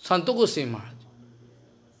Santo Goswami Maharaj.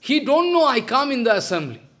 He don't know I come in the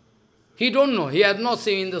assembly. He don't know. He has not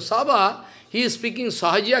seen in the Sabha. He is speaking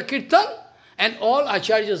Sahajiya Kirtan and all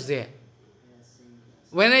acharyas there.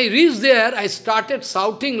 When I reached there, I started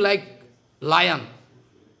shouting like lion.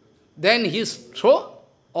 Then his throat,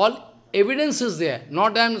 all evidence is there.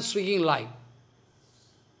 Not I am speaking lie.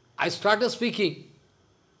 I started speaking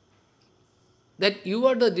that you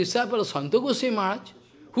are the disciple of Santo Goswami Maharaj,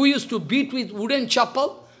 who used to beat with wooden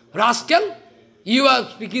chapel, rascal. You are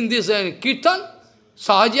speaking this kirtan,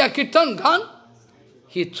 Sahajiya Kirtan, gun.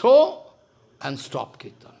 He throw and stop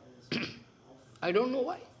kirtan. I don't know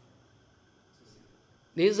why.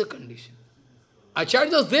 There is a condition.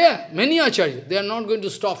 Acharyas there, many acharyas, they are not going to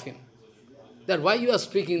stop him. That why you are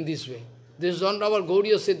speaking this way? This is not our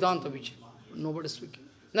Gaudiya Siddhanta Vichar. Nobody is speaking.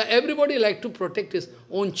 Now everybody like to protect his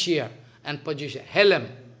own chair and position, helm.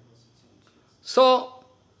 So,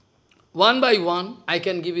 one by one, I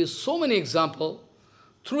can give you so many examples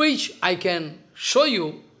through which I can show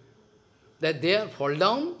you that they are fall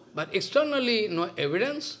down, but externally no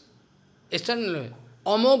evidence. Externally,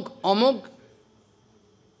 Amog,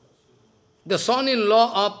 the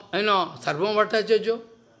son-in-law of, Sarvabhauma Bhattacharya,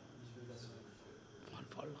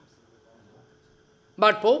 fall down.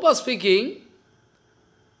 But Prabhupada speaking,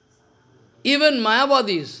 even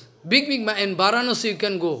Mayavadis, big in Varanasi you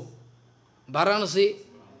can go. Varanasi,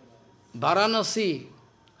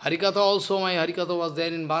 Harikatha also, my Harikatha was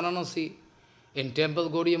there in Varanasi, in temple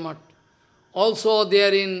Gaudiya Math. Also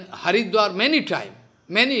there in Haridwar many times,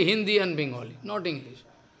 many Hindi and Bengali, not English.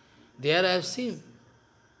 There I have seen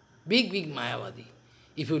big Mayavadi.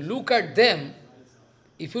 If you look at them,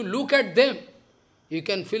 you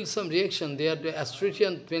can feel some reaction. They are the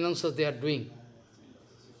Australian penances they are doing,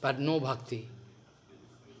 but no bhakti.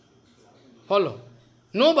 Follow?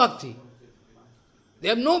 No bhakti. They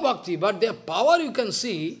have no bhakti, but their power you can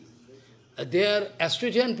see, their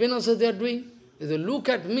Australian penances they are doing. If you look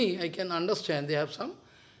at me, I can understand they have some.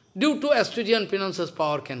 Due to Australian penances,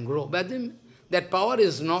 power can grow. But then, that power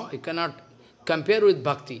is not, you cannot compare with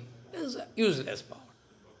bhakti. It is a useless power.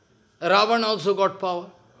 Ravan also got power.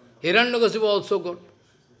 Hiranyakasipu also got.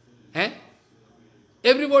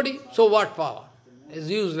 Everybody, so what power? It is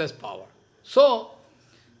useless power. So,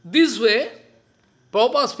 this way,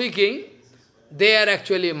 Prabhupada speaking, they are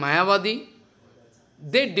actually Mayavadi.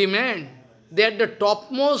 They demand, they are the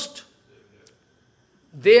topmost,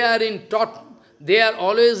 they are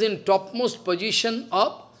always in topmost position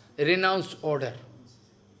of renounced order.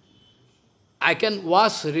 I can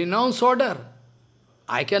wash renounced order.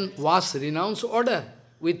 I can wash renounced order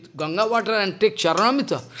with Ganga water and take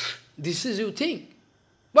Charanamrita. This is you think.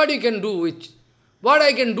 What you can do with, what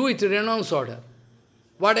I can do with renounced order?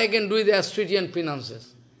 What I can do with the Australian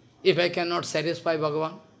penances? If I cannot satisfy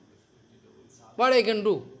Bhagavan, what I can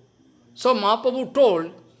do? So Mahaprabhu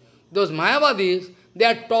told, those Mayavadis, they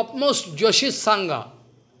are topmost Joshi Sangha.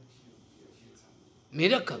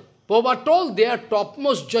 Miracle. Prabhupada told they are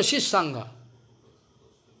topmost Joshi Sangha.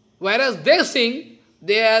 Whereas they sing,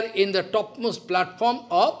 they are in the topmost platform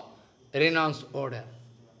of renounced order,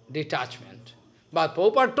 detachment. But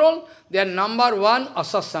Prabhupada told they are number one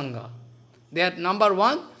Asa Sangha. They are number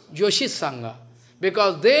one Joshi Sangha.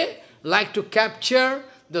 Because they like to capture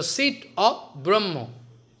the seat of Brahma.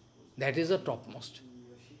 That is the topmost.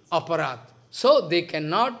 Aparadh. So they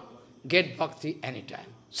cannot get bhakti anytime.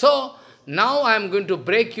 So now I am going to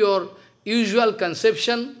break your usual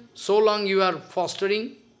conception. So long you are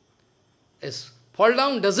fostering. Yes. Fall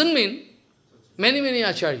down doesn't mean many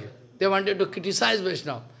acharyas. They wanted to criticize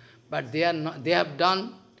Vaishnava. But they are not, they have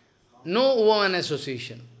done no woman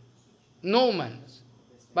association. No woman.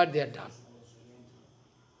 But they are done.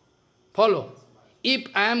 Follow. If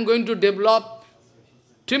I am going to develop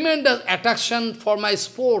tremendous attraction for my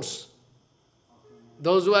sports,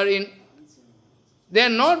 those who are in, they are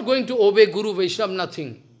not going to obey Guru Vaishnava,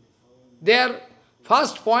 nothing. Their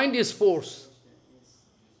first point is sports.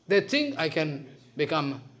 They think I can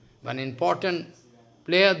become an important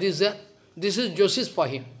player, this, that. This is Joshi's for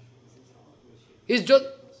him. He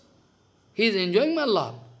is enjoying my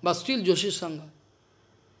love, but still Joshi Sangha.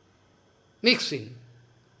 Mixing.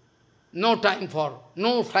 No time for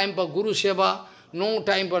Guru Seva, no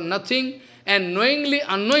time for nothing, and knowingly,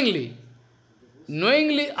 unknowingly,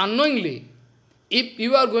 if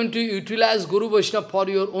you are going to utilize Guru Vaishnava for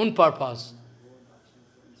your own purpose,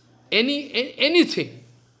 anything,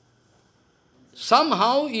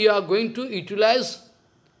 somehow you are going to utilize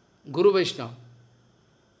Guru Vaishnava.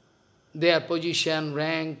 their position,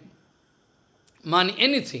 rank, money,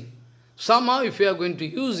 anything. Somehow if you are going to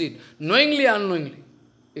use it, knowingly or unknowingly,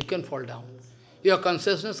 you can fall down. Your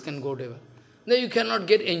consciousness can go down. Then you cannot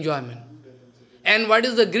get enjoyment. And what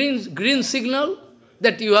is the green signal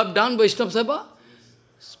that you have done Vaishnava Seva?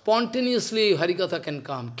 Spontaneously Harikatha can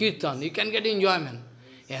come, Kirtan, you can get enjoyment.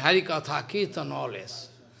 In Harikatha, Kirtan, always.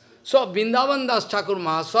 So Vrindavan Das Thakur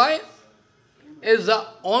Mahashaya is the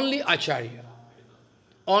only Acharya.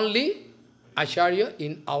 Only Acharya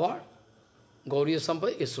in our Gaudiya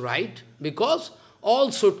Sampradaya is right, because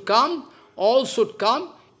all should come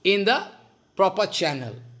in the proper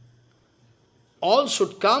channel. All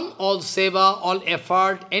should come, all seva, all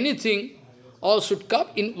effort, anything, all should come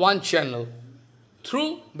in one channel,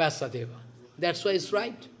 through Vyasadeva. That's why it's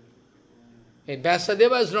right.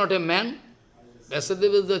 Vyasadeva is not a man.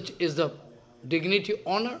 Vyasadeva is the dignity,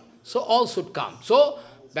 honor, so all should come. So,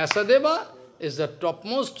 Vyasadeva is the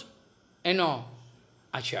topmost,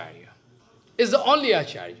 Acharya. Is the only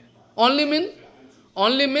Acharya. Only mean,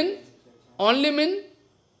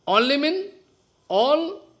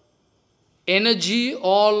 all energy,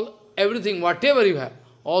 all everything, whatever you have,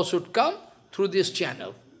 all should come through this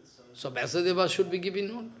channel. So Vyasadeva should be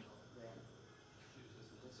given honor.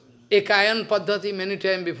 Ekayan Paddhati, many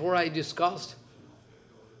times before I discussed,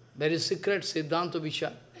 very secret Siddhanta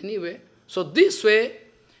Vichar. Anyway, so this way,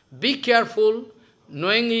 be careful,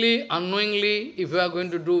 knowingly, unknowingly, if you are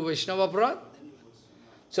going to do Vaishnava aparadh.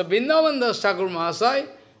 So Vrindavan Das Thakur Mahashaya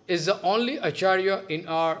is the only Acharya in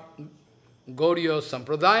our Gaudiya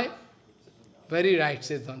Sampradaya. Very right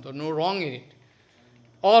Siddhanta, no wrong in it.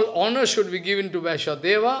 All honor should be given to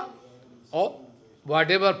Vyasadeva, or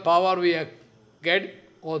whatever power we get,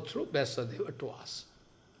 all through Vyasadeva to us.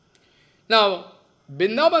 Now,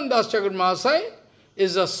 Vrindavan Das Thakur Mahashaya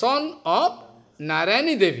is the son of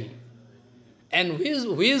Narayani Devi. And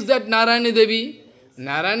who is that Narayani Devi?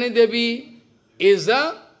 Narayani Devi is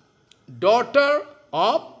the daughter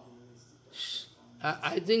of,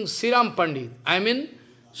 I think, Sriram Pandit. I mean,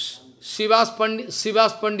 Srivas Pandit,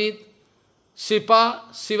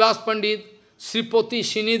 Srivas Pandit, Sripoti,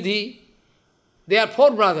 Shinidhi. They are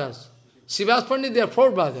four brothers. Srivas Pandit, they are four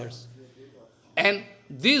brothers. And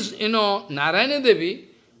this, Narayani Devi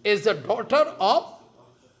is the daughter of,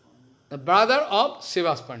 the brother of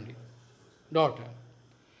Srivas Pandit. Daughter.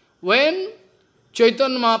 When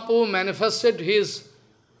Chaitanya Mahaprabhu manifested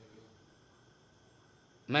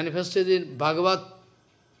in Bhagavan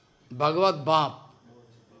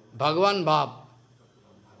Bhav,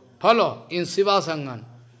 follow, in Siva Sangan,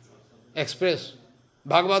 express,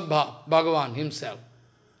 Bhagavad Bhav, Bhagavan himself.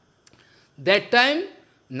 That time,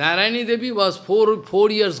 Narayani Devi was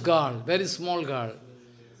 4 years girl, very small girl,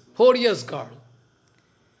 4 years girl.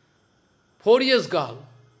 4 years girl.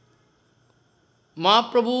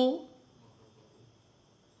 Mahaprabhu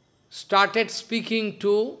started speaking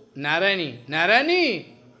to Narayani. Narayani,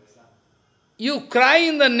 you cry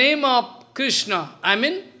in the name of Krishna. I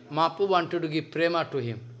mean, Mahaprabhu wanted to give prema to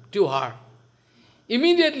him, to her.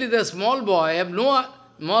 Immediately the small boy,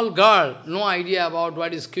 small girl, no idea about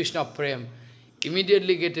what is Krishna prem.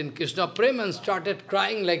 Immediately get in Krishna prem and started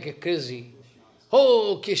crying like a crazy.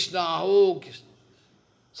 Oh Krishna, oh Krishna.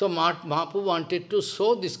 So Mahaprabhu wanted to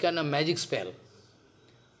show this kind of magic spell.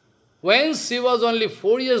 When she was only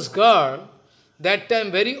 4 years girl, that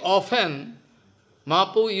time very often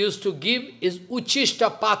Mahaprabhu used to give his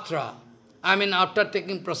Uchishta Patra. I mean, after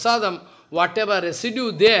taking prasadam, whatever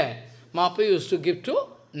residue there, Mahaprabhu used to give to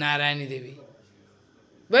Narayani Devi.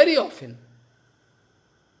 Very often.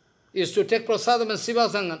 He used to take prasadam and Siva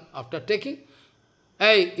Sangan. After taking,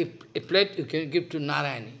 a plate you can give to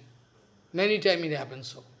Narayani. Many times it happens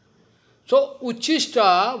so. So,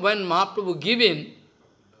 Uchishta, when Mahaprabhu given,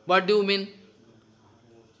 what do you mean?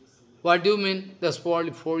 What do you mean? That's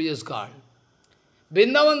probably 4 years girl.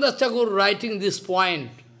 Vrindavan Das Thakur writing this point.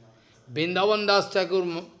 Vrindavan Das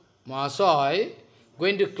Thakur Mahashaya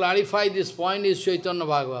going to clarify this point is Chaitanya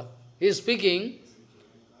Bhagavad. He is speaking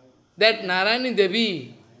that Narayani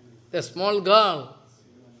Devi, the small girl,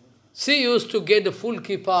 she used to get the full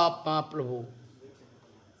kippa of Mahaprabhu.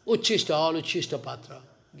 Uchishta, all Uchishta Patra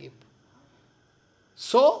give.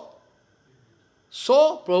 So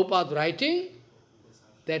Prabhupada writing,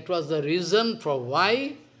 that was the reason for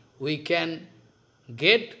why we can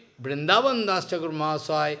get Vrindavan Das Thakur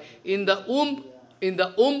Mahashaya in the womb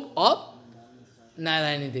of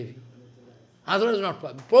Narayani Devi. Otherwise not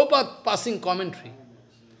possible. Prabhupada passing commentary.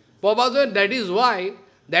 Prabhupada said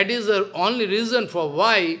that is the only reason for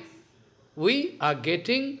why we are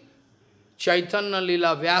getting Chaitanya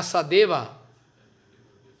Lila Vyasadeva.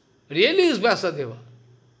 Really is Vyasadeva.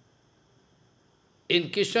 In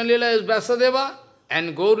Krishna Lila is Vyasadeva,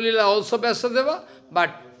 and Gaur Lila also Vyasadeva,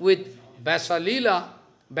 but with Vyasadeva,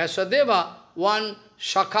 one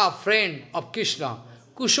Shakha friend of Krishna,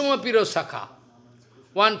 Kusuma Piro Shakha,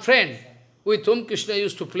 one friend with whom Krishna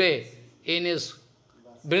used to play in his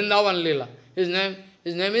Vrindavan Lila. His name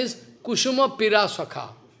is Kusuma Pira Shakha.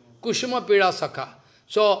 Kusuma Pira Shakha.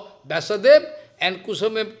 So, Vyasadeva and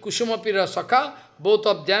Kusuma Pira Shakha, both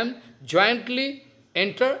of them jointly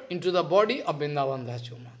enter into the body of Vrindavan Das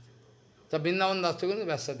Thakur. The Vrindavan Das Thakur is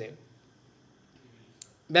Vyasadeva.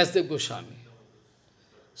 Vyasadeva Goswami.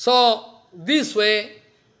 So, this way,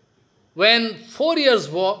 when 4 years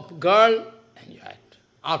girl enjoyed.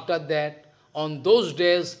 After that, on those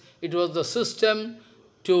days, it was the system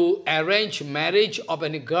to arrange marriage of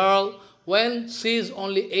any girl when she is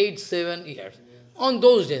only 8, 7 years. On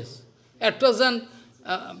those days. At present,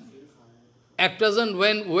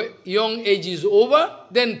 when young age is over,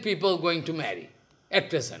 then people going to marry. At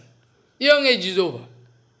present. Young age is over.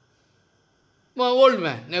 Well, old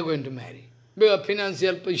man, they are going to marry. Because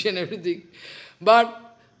financial position, everything.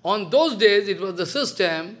 But on those days, it was the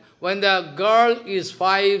system when the girl is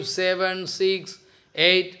 5, 7, 6,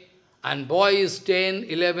 8, and boy is 10,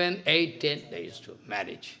 11, 8, 10, they used to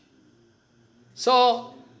marriage.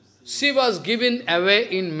 So, she was given away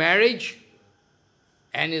in marriage,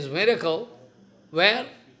 and is miracle, where?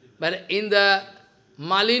 But in the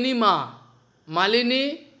Malini Ma,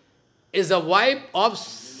 Malini is the wife of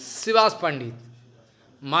Srivas Pandit.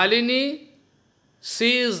 Malini,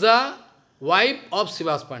 she is the wife of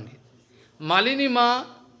Srivas Pandit. Malini Ma,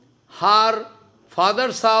 her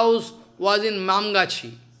father's house was in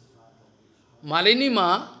Mamgachi. Malini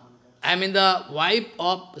Ma, I mean the wife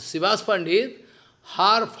of Srivas Pandit,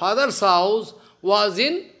 her father's house was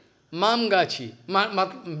in Mamgachi.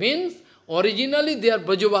 Means originally they are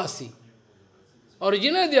Brajavasi.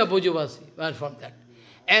 Originally they are Brajavasi, from that.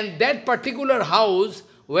 And that particular house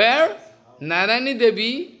where Narayani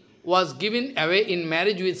Devi was given away in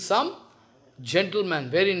marriage with some gentleman,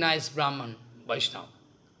 very nice Brahman, Vaishnava.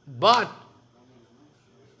 But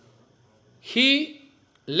he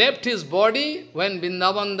left his body when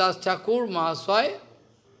Vrindavan Das Thakur Mahashaya,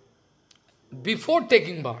 before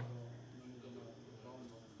taking birth.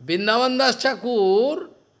 Vrindavan Das Thakur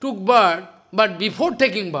took birth, but before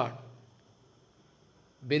taking birth.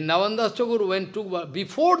 Vrindavan Das Thakur, when took birth,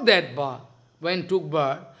 before that birth, when took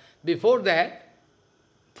birth, before that,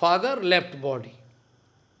 father left body.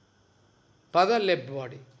 Father left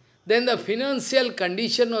body. Then the financial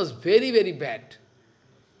condition was very, very bad.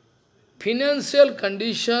 Financial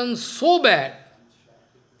condition so bad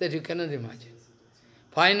that you cannot imagine.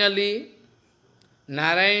 Finally,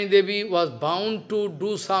 Narayani Devi was bound to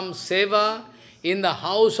do some seva in the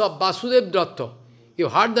house of Vasudev Datta. You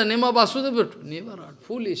heard the name of Vasudev Datta? Never heard.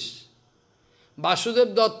 Foolish.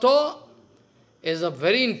 Vasudev Datta is a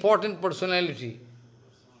very important personality.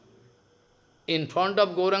 In front of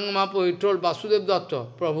Gauranga Mahaprabhu, he told Vasudev Datta,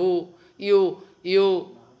 Prabhu,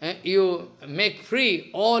 you make free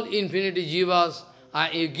all infinity jivas,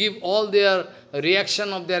 you give all their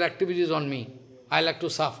reaction of their activities on me. I like to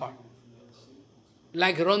suffer.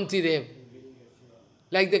 Like Rantidev,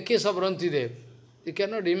 like the case of Rantidev. You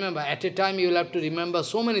cannot remember. At a time you will have to remember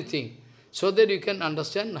so many things, so that you can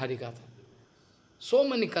understand Harikatha. So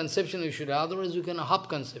many conceptions you should have, otherwise you can have half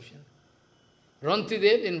conception.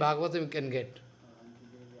 Rantidev in Bhagavatam you can get.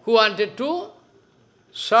 Who wanted to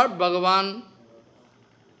serve Bhagavan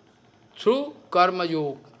through Karma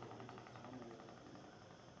Yoga.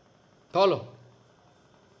 Follow.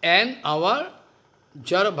 And our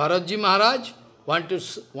Jara Bharatji Maharaj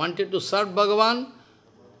wanted to serve Bhagavan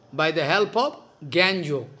by the help of Gyan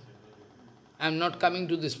Yoga. I am not coming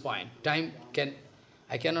to this point.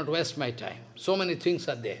 I cannot waste my time. So many things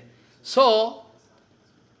are there. So,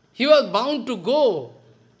 he was bound to go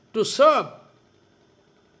to serve.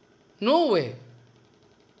 No way.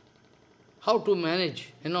 How to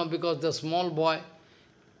manage? Because the small boy,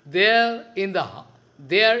 there in the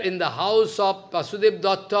house of Vasudev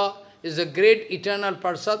Datta is a great eternal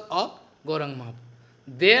Parsad of Gauranga Mahaprabhu.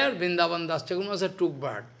 There Vrindavan Das Thakur took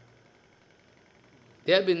birth.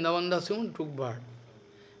 There Vrindavan Das Thakur took birth.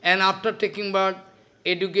 And after taking birth,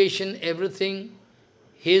 education, everything,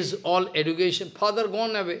 his all education, father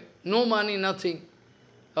gone away, no money, nothing,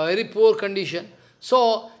 a very poor condition.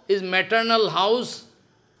 So, his maternal house,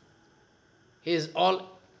 his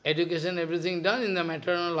all education, everything done in the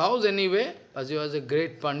maternal house anyway, as he was a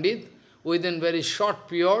great Pandit, within very short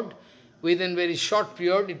period,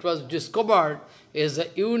 it was discovered as a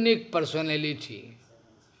unique personality.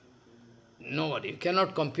 Nobody, you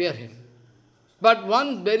cannot compare him. But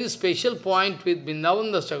one very special point with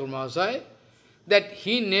Vrindavan Das Thakur Mahashaya, that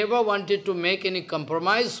he never wanted to make any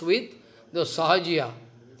compromise with the Sahajiya.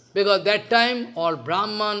 Because that time, all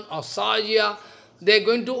Brahman or Sahajiya, they are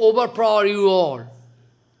going to overpower you all.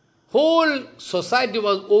 Whole society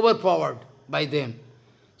was overpowered by them.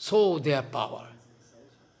 So their power.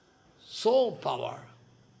 So power.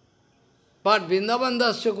 But Vrindavan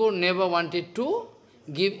Das Thakur never wanted to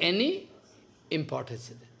give any importance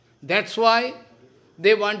to that. That's why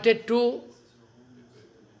they wanted to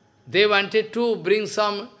bring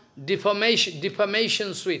some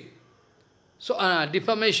defamation suit. So,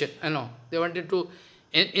 defamation, they wanted to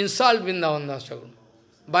insult Vrindavan Das Thakur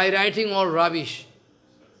by writing all rubbish.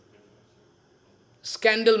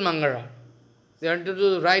 Scandal mongera. They wanted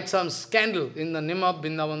to write some scandal in the name of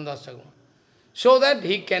Vrindavan Das Thakur, so that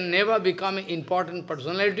he can never become an important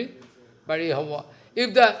personality. But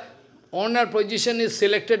if the honor position is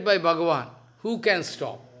selected by Bhagavan, who can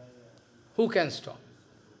stop? Who can stop?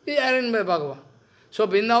 He is arranged by Bhagavan. So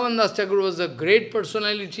Vrindavan Das Thakur was a great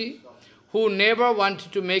personality who never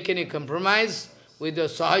wanted to make any compromise with the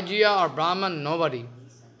Sahajiya or Brahman, nobody.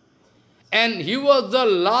 And he was the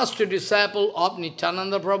last disciple of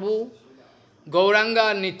Nityananda Prabhu.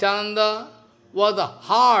 Gauranga Nityananda was the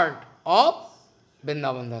heart of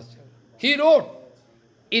Vrindavan Das Thakur. He wrote,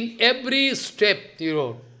 in every step he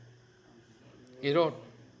wrote. He wrote.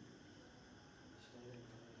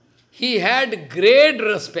 He had great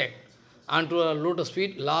respect unto the lotus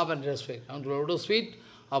feet, love and respect unto the lotus feet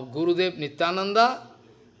of Gurudev Nityananda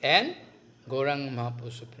and Gauranga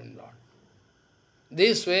Mahaprabhu Supreme Lord.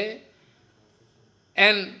 This way,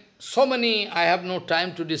 and so many I have no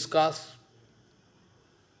time to discuss.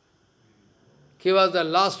 He was the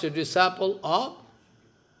last disciple of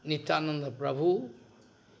Nityananda Prabhu.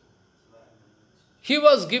 He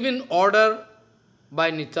was given order by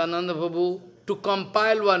Nityananda Prabhu to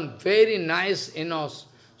compile one very nice,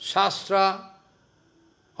 Shastra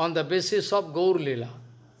on the basis of Gaur Lila.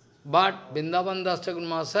 But Vrindavan Das Thakur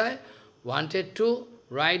Mahashaya wanted to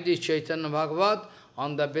write the Chaitanya Bhagavat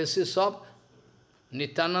on the basis of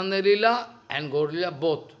Nityananda Lila and Gaur Lila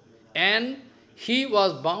both. And he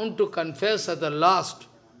was bound to confess at the last,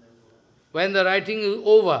 when the writing is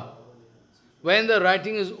over. When the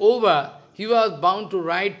writing is over, he was bound to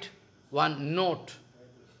write one note.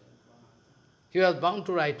 He was bound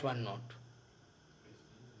to write one note.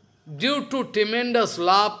 Due to tremendous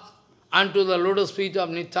love unto the lotus feet of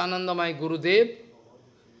Nityananda, my Gurudev,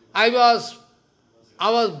 I was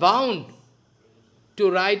bound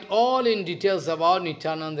to write all in details about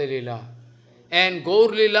Nityananda Lila. And Gaur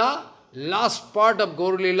Lila, last part of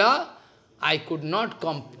Gaur Lila, I could not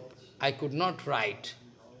write.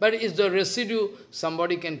 But it's the residue,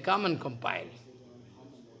 somebody can come and compile.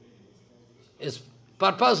 It's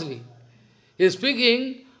purposely. He's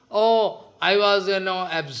speaking, I was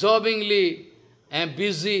absorbingly and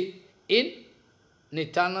busy in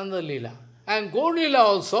Nityananda Lila. And Gaur Lila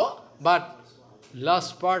also, but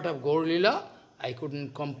last part of Gaur Lila, I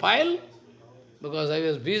couldn't compile because I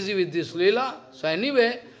was busy with this Lila. So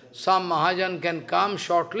anyway, some Mahajan can come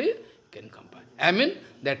shortly, can compile. I mean,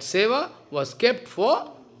 that seva was kept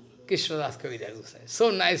for Krishnadas Kaviraj Goswami.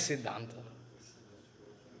 So nice Siddhanta.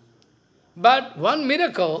 But one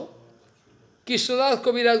miracle, Krishnadas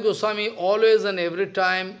Kaviraj Goswami always and every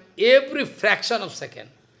time, every fraction of second,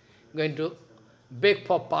 going to beg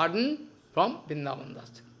for pardon from Vrindavan Das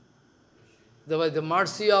Thakur. By the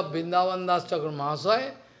mercy of Vrindavan Das Thakur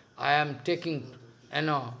Mahashaya, I am taking, I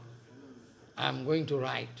am going to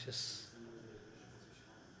write this.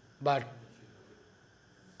 But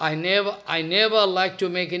I never like to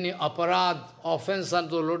make any aparadh, offense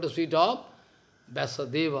unto the lotus feet of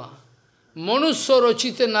Vyasadeva. Manusya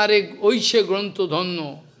rachite nare oishe granto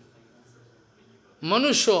dhanno.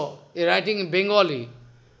 Manusya is writing in Bengali.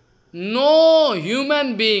 No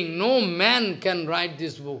human being, no man can write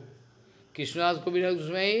this book. Krishnadas Kaviraj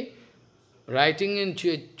Goswami writing in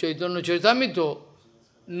Chaitanya Charitamrita,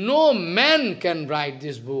 no man can write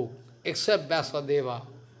this book except Vyasadeva.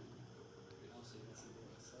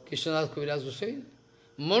 Krishnadas Kaviraj Goswami,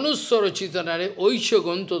 Manusya rachita nare oishe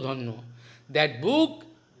granto dhanno. That book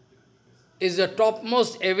is the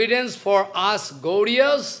topmost evidence for us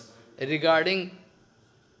Gaudiyas regarding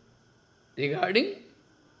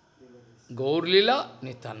Gaur Lila,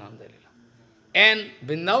 Nityananda Lila. And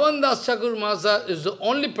Vrindavan Das Thakur Mahashaya is the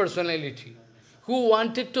only personality who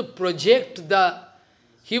wanted to project the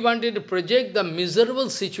miserable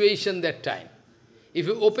situation that time. If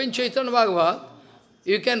you open Chaitanya Bhagavat,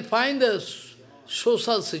 you can find the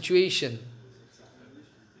social situation.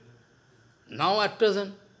 Now at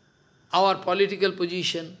present, our political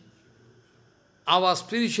position, our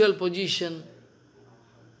spiritual position,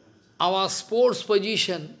 our sports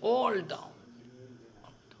position, all down.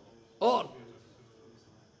 All.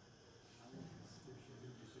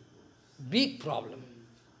 Big problem.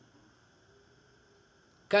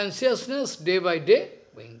 Consciousness day by day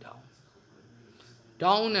going down.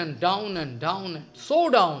 Down and down and down and so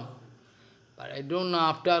down. But I don't know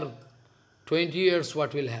after 20 years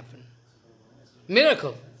what will happen.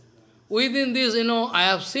 Miracle. Within this, I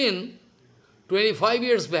have seen 25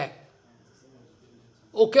 years back.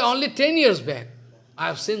 Okay, only 10 years back, I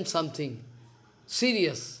have seen something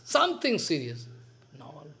serious. Something serious.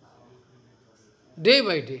 No. Day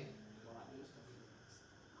by day.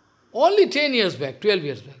 Only 10 years back, 12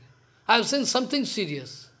 years back, I have seen something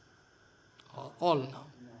serious. All now.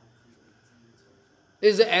 There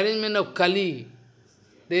is the arrangement of Kali.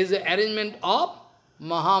 There is the arrangement of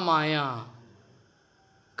Mahamaya.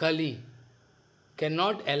 Kali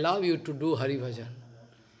cannot allow you to do Hari Bhajan.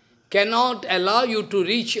 Cannot allow you to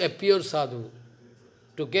reach a pure sadhu,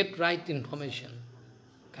 to get right information.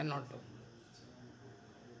 Cannot do.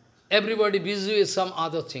 Everybody busy with some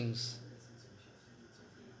other things.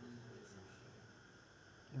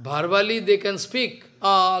 Verbally they can speak,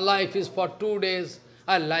 life is for 2 days,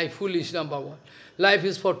 life foolish number one. Life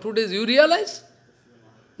is for 2 days, you realize?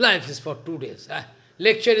 Life is for 2 days.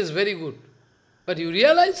 Lecture is very good. But you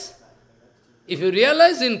realize? If you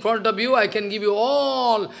realize in front of you, I can give you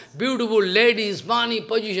all beautiful ladies, money,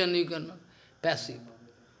 position, you cannot. Passive.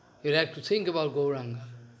 You have to think about Gauranga.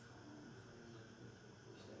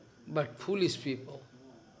 But foolish people,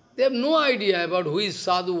 they have no idea about who is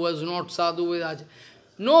sadhu, who is not sadhu, who is acharya.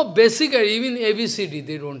 No basic, even ABCD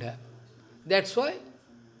they don't have. That's why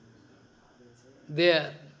they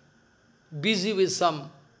are busy with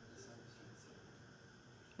some,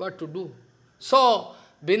 what to do. So,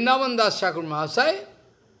 Vrindavan Das Thakur Mahashaya,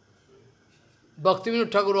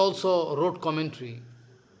 Bhaktivinoda Thakur also wrote commentary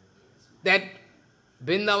that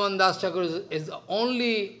Vrindavan Das Thakur is the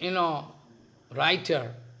only,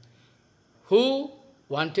 writer who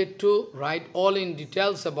wanted to write all in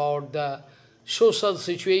details about the social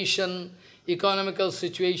situation, economical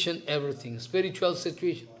situation, everything, spiritual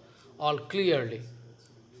situation, all clearly.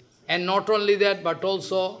 And not only that, but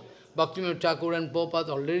also Bhaktivinoda Thakur and Prabhupada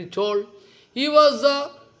already told, he was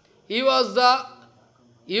the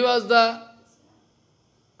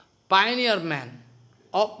pioneer man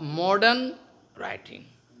of modern writing.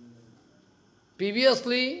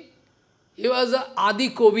 Previously, he was the Adi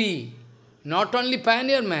Kovi, not only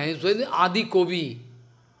pioneer man, he was the Adi Kovi.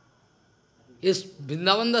 Is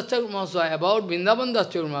Vrindavan Das Thakur Mahashaya, about Vrindavan Das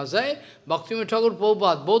Thakur Mahashaya, Bhaktivinoda Thakur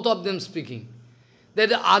Prabhupada, both of them speaking. That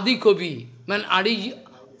the Adi Kovi, man,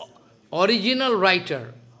 original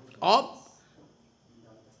writer of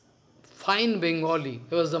fine Bengali.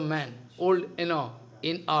 He was a man, old, in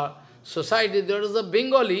our society there is a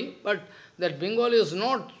Bengali, but that Bengali is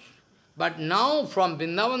not. But now from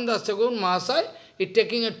Vrindavan Das Thakur Mahashaya, it's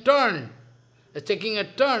taking a turn. It's taking a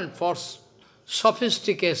turn for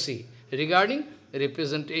sophisticacy regarding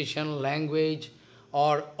representation, language,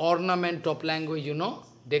 or ornament of language,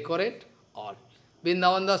 decorate, all.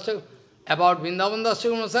 Vrindavan Das Thakur, about Vrindavan Das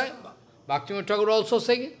Thakur Mahashaya, Bhaktivinoda Thakur also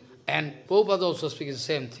saying, and Prabhupada also speaking the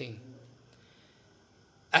same thing.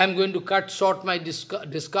 I am going to cut short my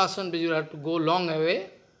discussion because you have to go long away.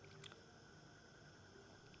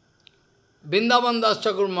 Vrindavan Das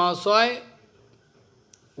Thakur Mahashaya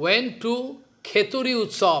went to Kheturi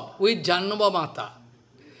Utsav with Jannava Mata.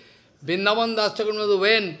 Vrindavan Das Thakur Mahashaya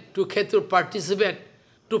went to Kheturi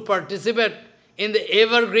to participate in the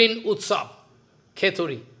evergreen Utsav,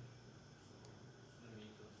 Kheturi.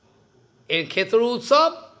 In Kheturi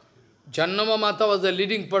Utsav, Jannava Mata was the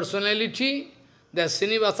leading personality. The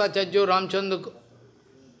Srinivasacharya Ramchandra,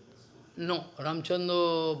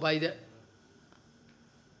 Ramchandra by the,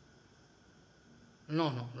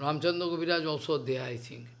 Ramchandra Kaviraj also there, I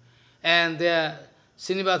think. And there,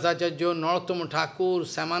 Srinivasacharya, Narottama Thakur,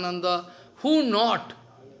 Samananda, who not,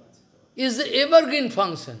 is the evergreen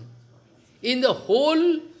function. In the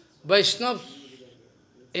whole Vaishnavas,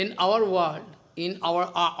 in our world,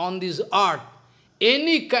 on this earth,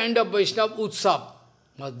 any kind of Vaishnava Utsav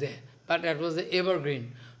was there. But that was the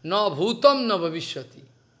evergreen. No bhutam, no bhavishyati.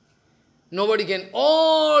 Nobody can,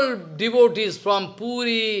 all devotees from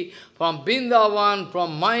Puri, from Vrindavan,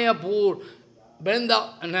 from Mayapur,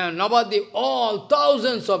 Navadip, all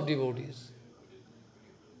thousands of devotees.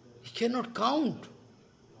 He cannot count.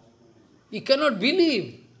 He cannot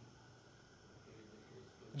believe.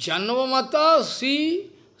 Jannava Mata,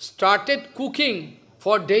 she started cooking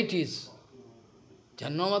for deities.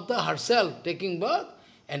 Jannava Mata herself taking birth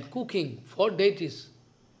and cooking for deities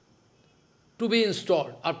to be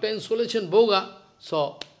installed. After installation, Bhoga,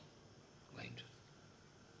 so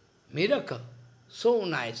Miracle. So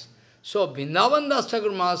nice. So Vrindavan Das Thakur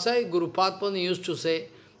Mahashaya, Guru Padma used to say,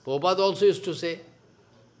 Prabhupada also used to say,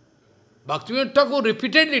 Bhaktivinoda Thakur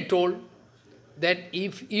repeatedly told that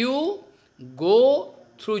if you go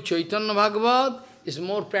through Chaitanya Bhagavat, it's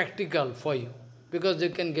more practical for you, because you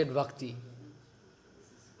can get bhakti.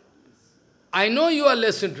 I know you are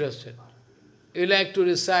less interested. You like to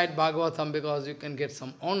recite Bhagavatam because you can get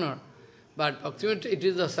some honor. But Bhaktivinoda, it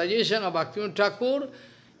is the suggestion of Bhaktivinoda Thakur,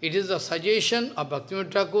 it is the suggestion of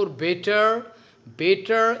Bhaktivinoda Thakur,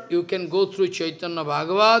 better you can go through Chaitanya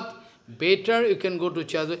Bhagavat, better you can go to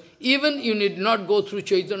Chaitanya. Even you need not go through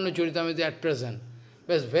Chaitanya Charitamrita at present.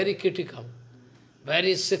 But it's very critical,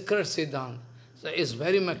 very secret Siddhanta. So it's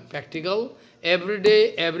very much practical. Every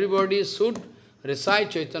day, everybody should recite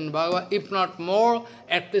Chaitanya Bhagavat, if not more,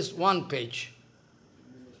 at least one page.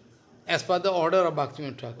 As per the order of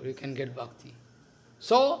Bhaktivinoda Thakur, you can get bhakti.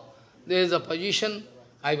 So, there is a position.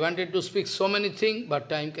 I wanted to speak so many things, but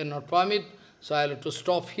time cannot permit, so I have to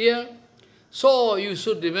stop here. So, you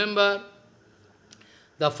should remember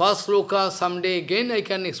the first sloka. Someday again I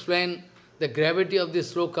can explain the gravity of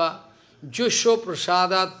this sloka. Josho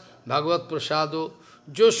prasadat bhagavat prasado,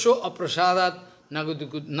 josho aprasadat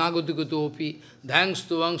nagodikutopi, dhanks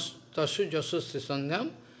tuvangs tasu jasu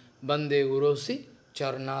sandhyam, bande urosi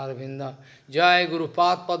charnar vindam. Jai Guru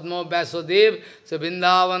Padma Vyasadeva,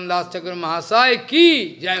 Vrindavan Das Thakur Mahashaya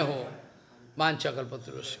ki jai ho.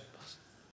 Vanchakalpatarusya.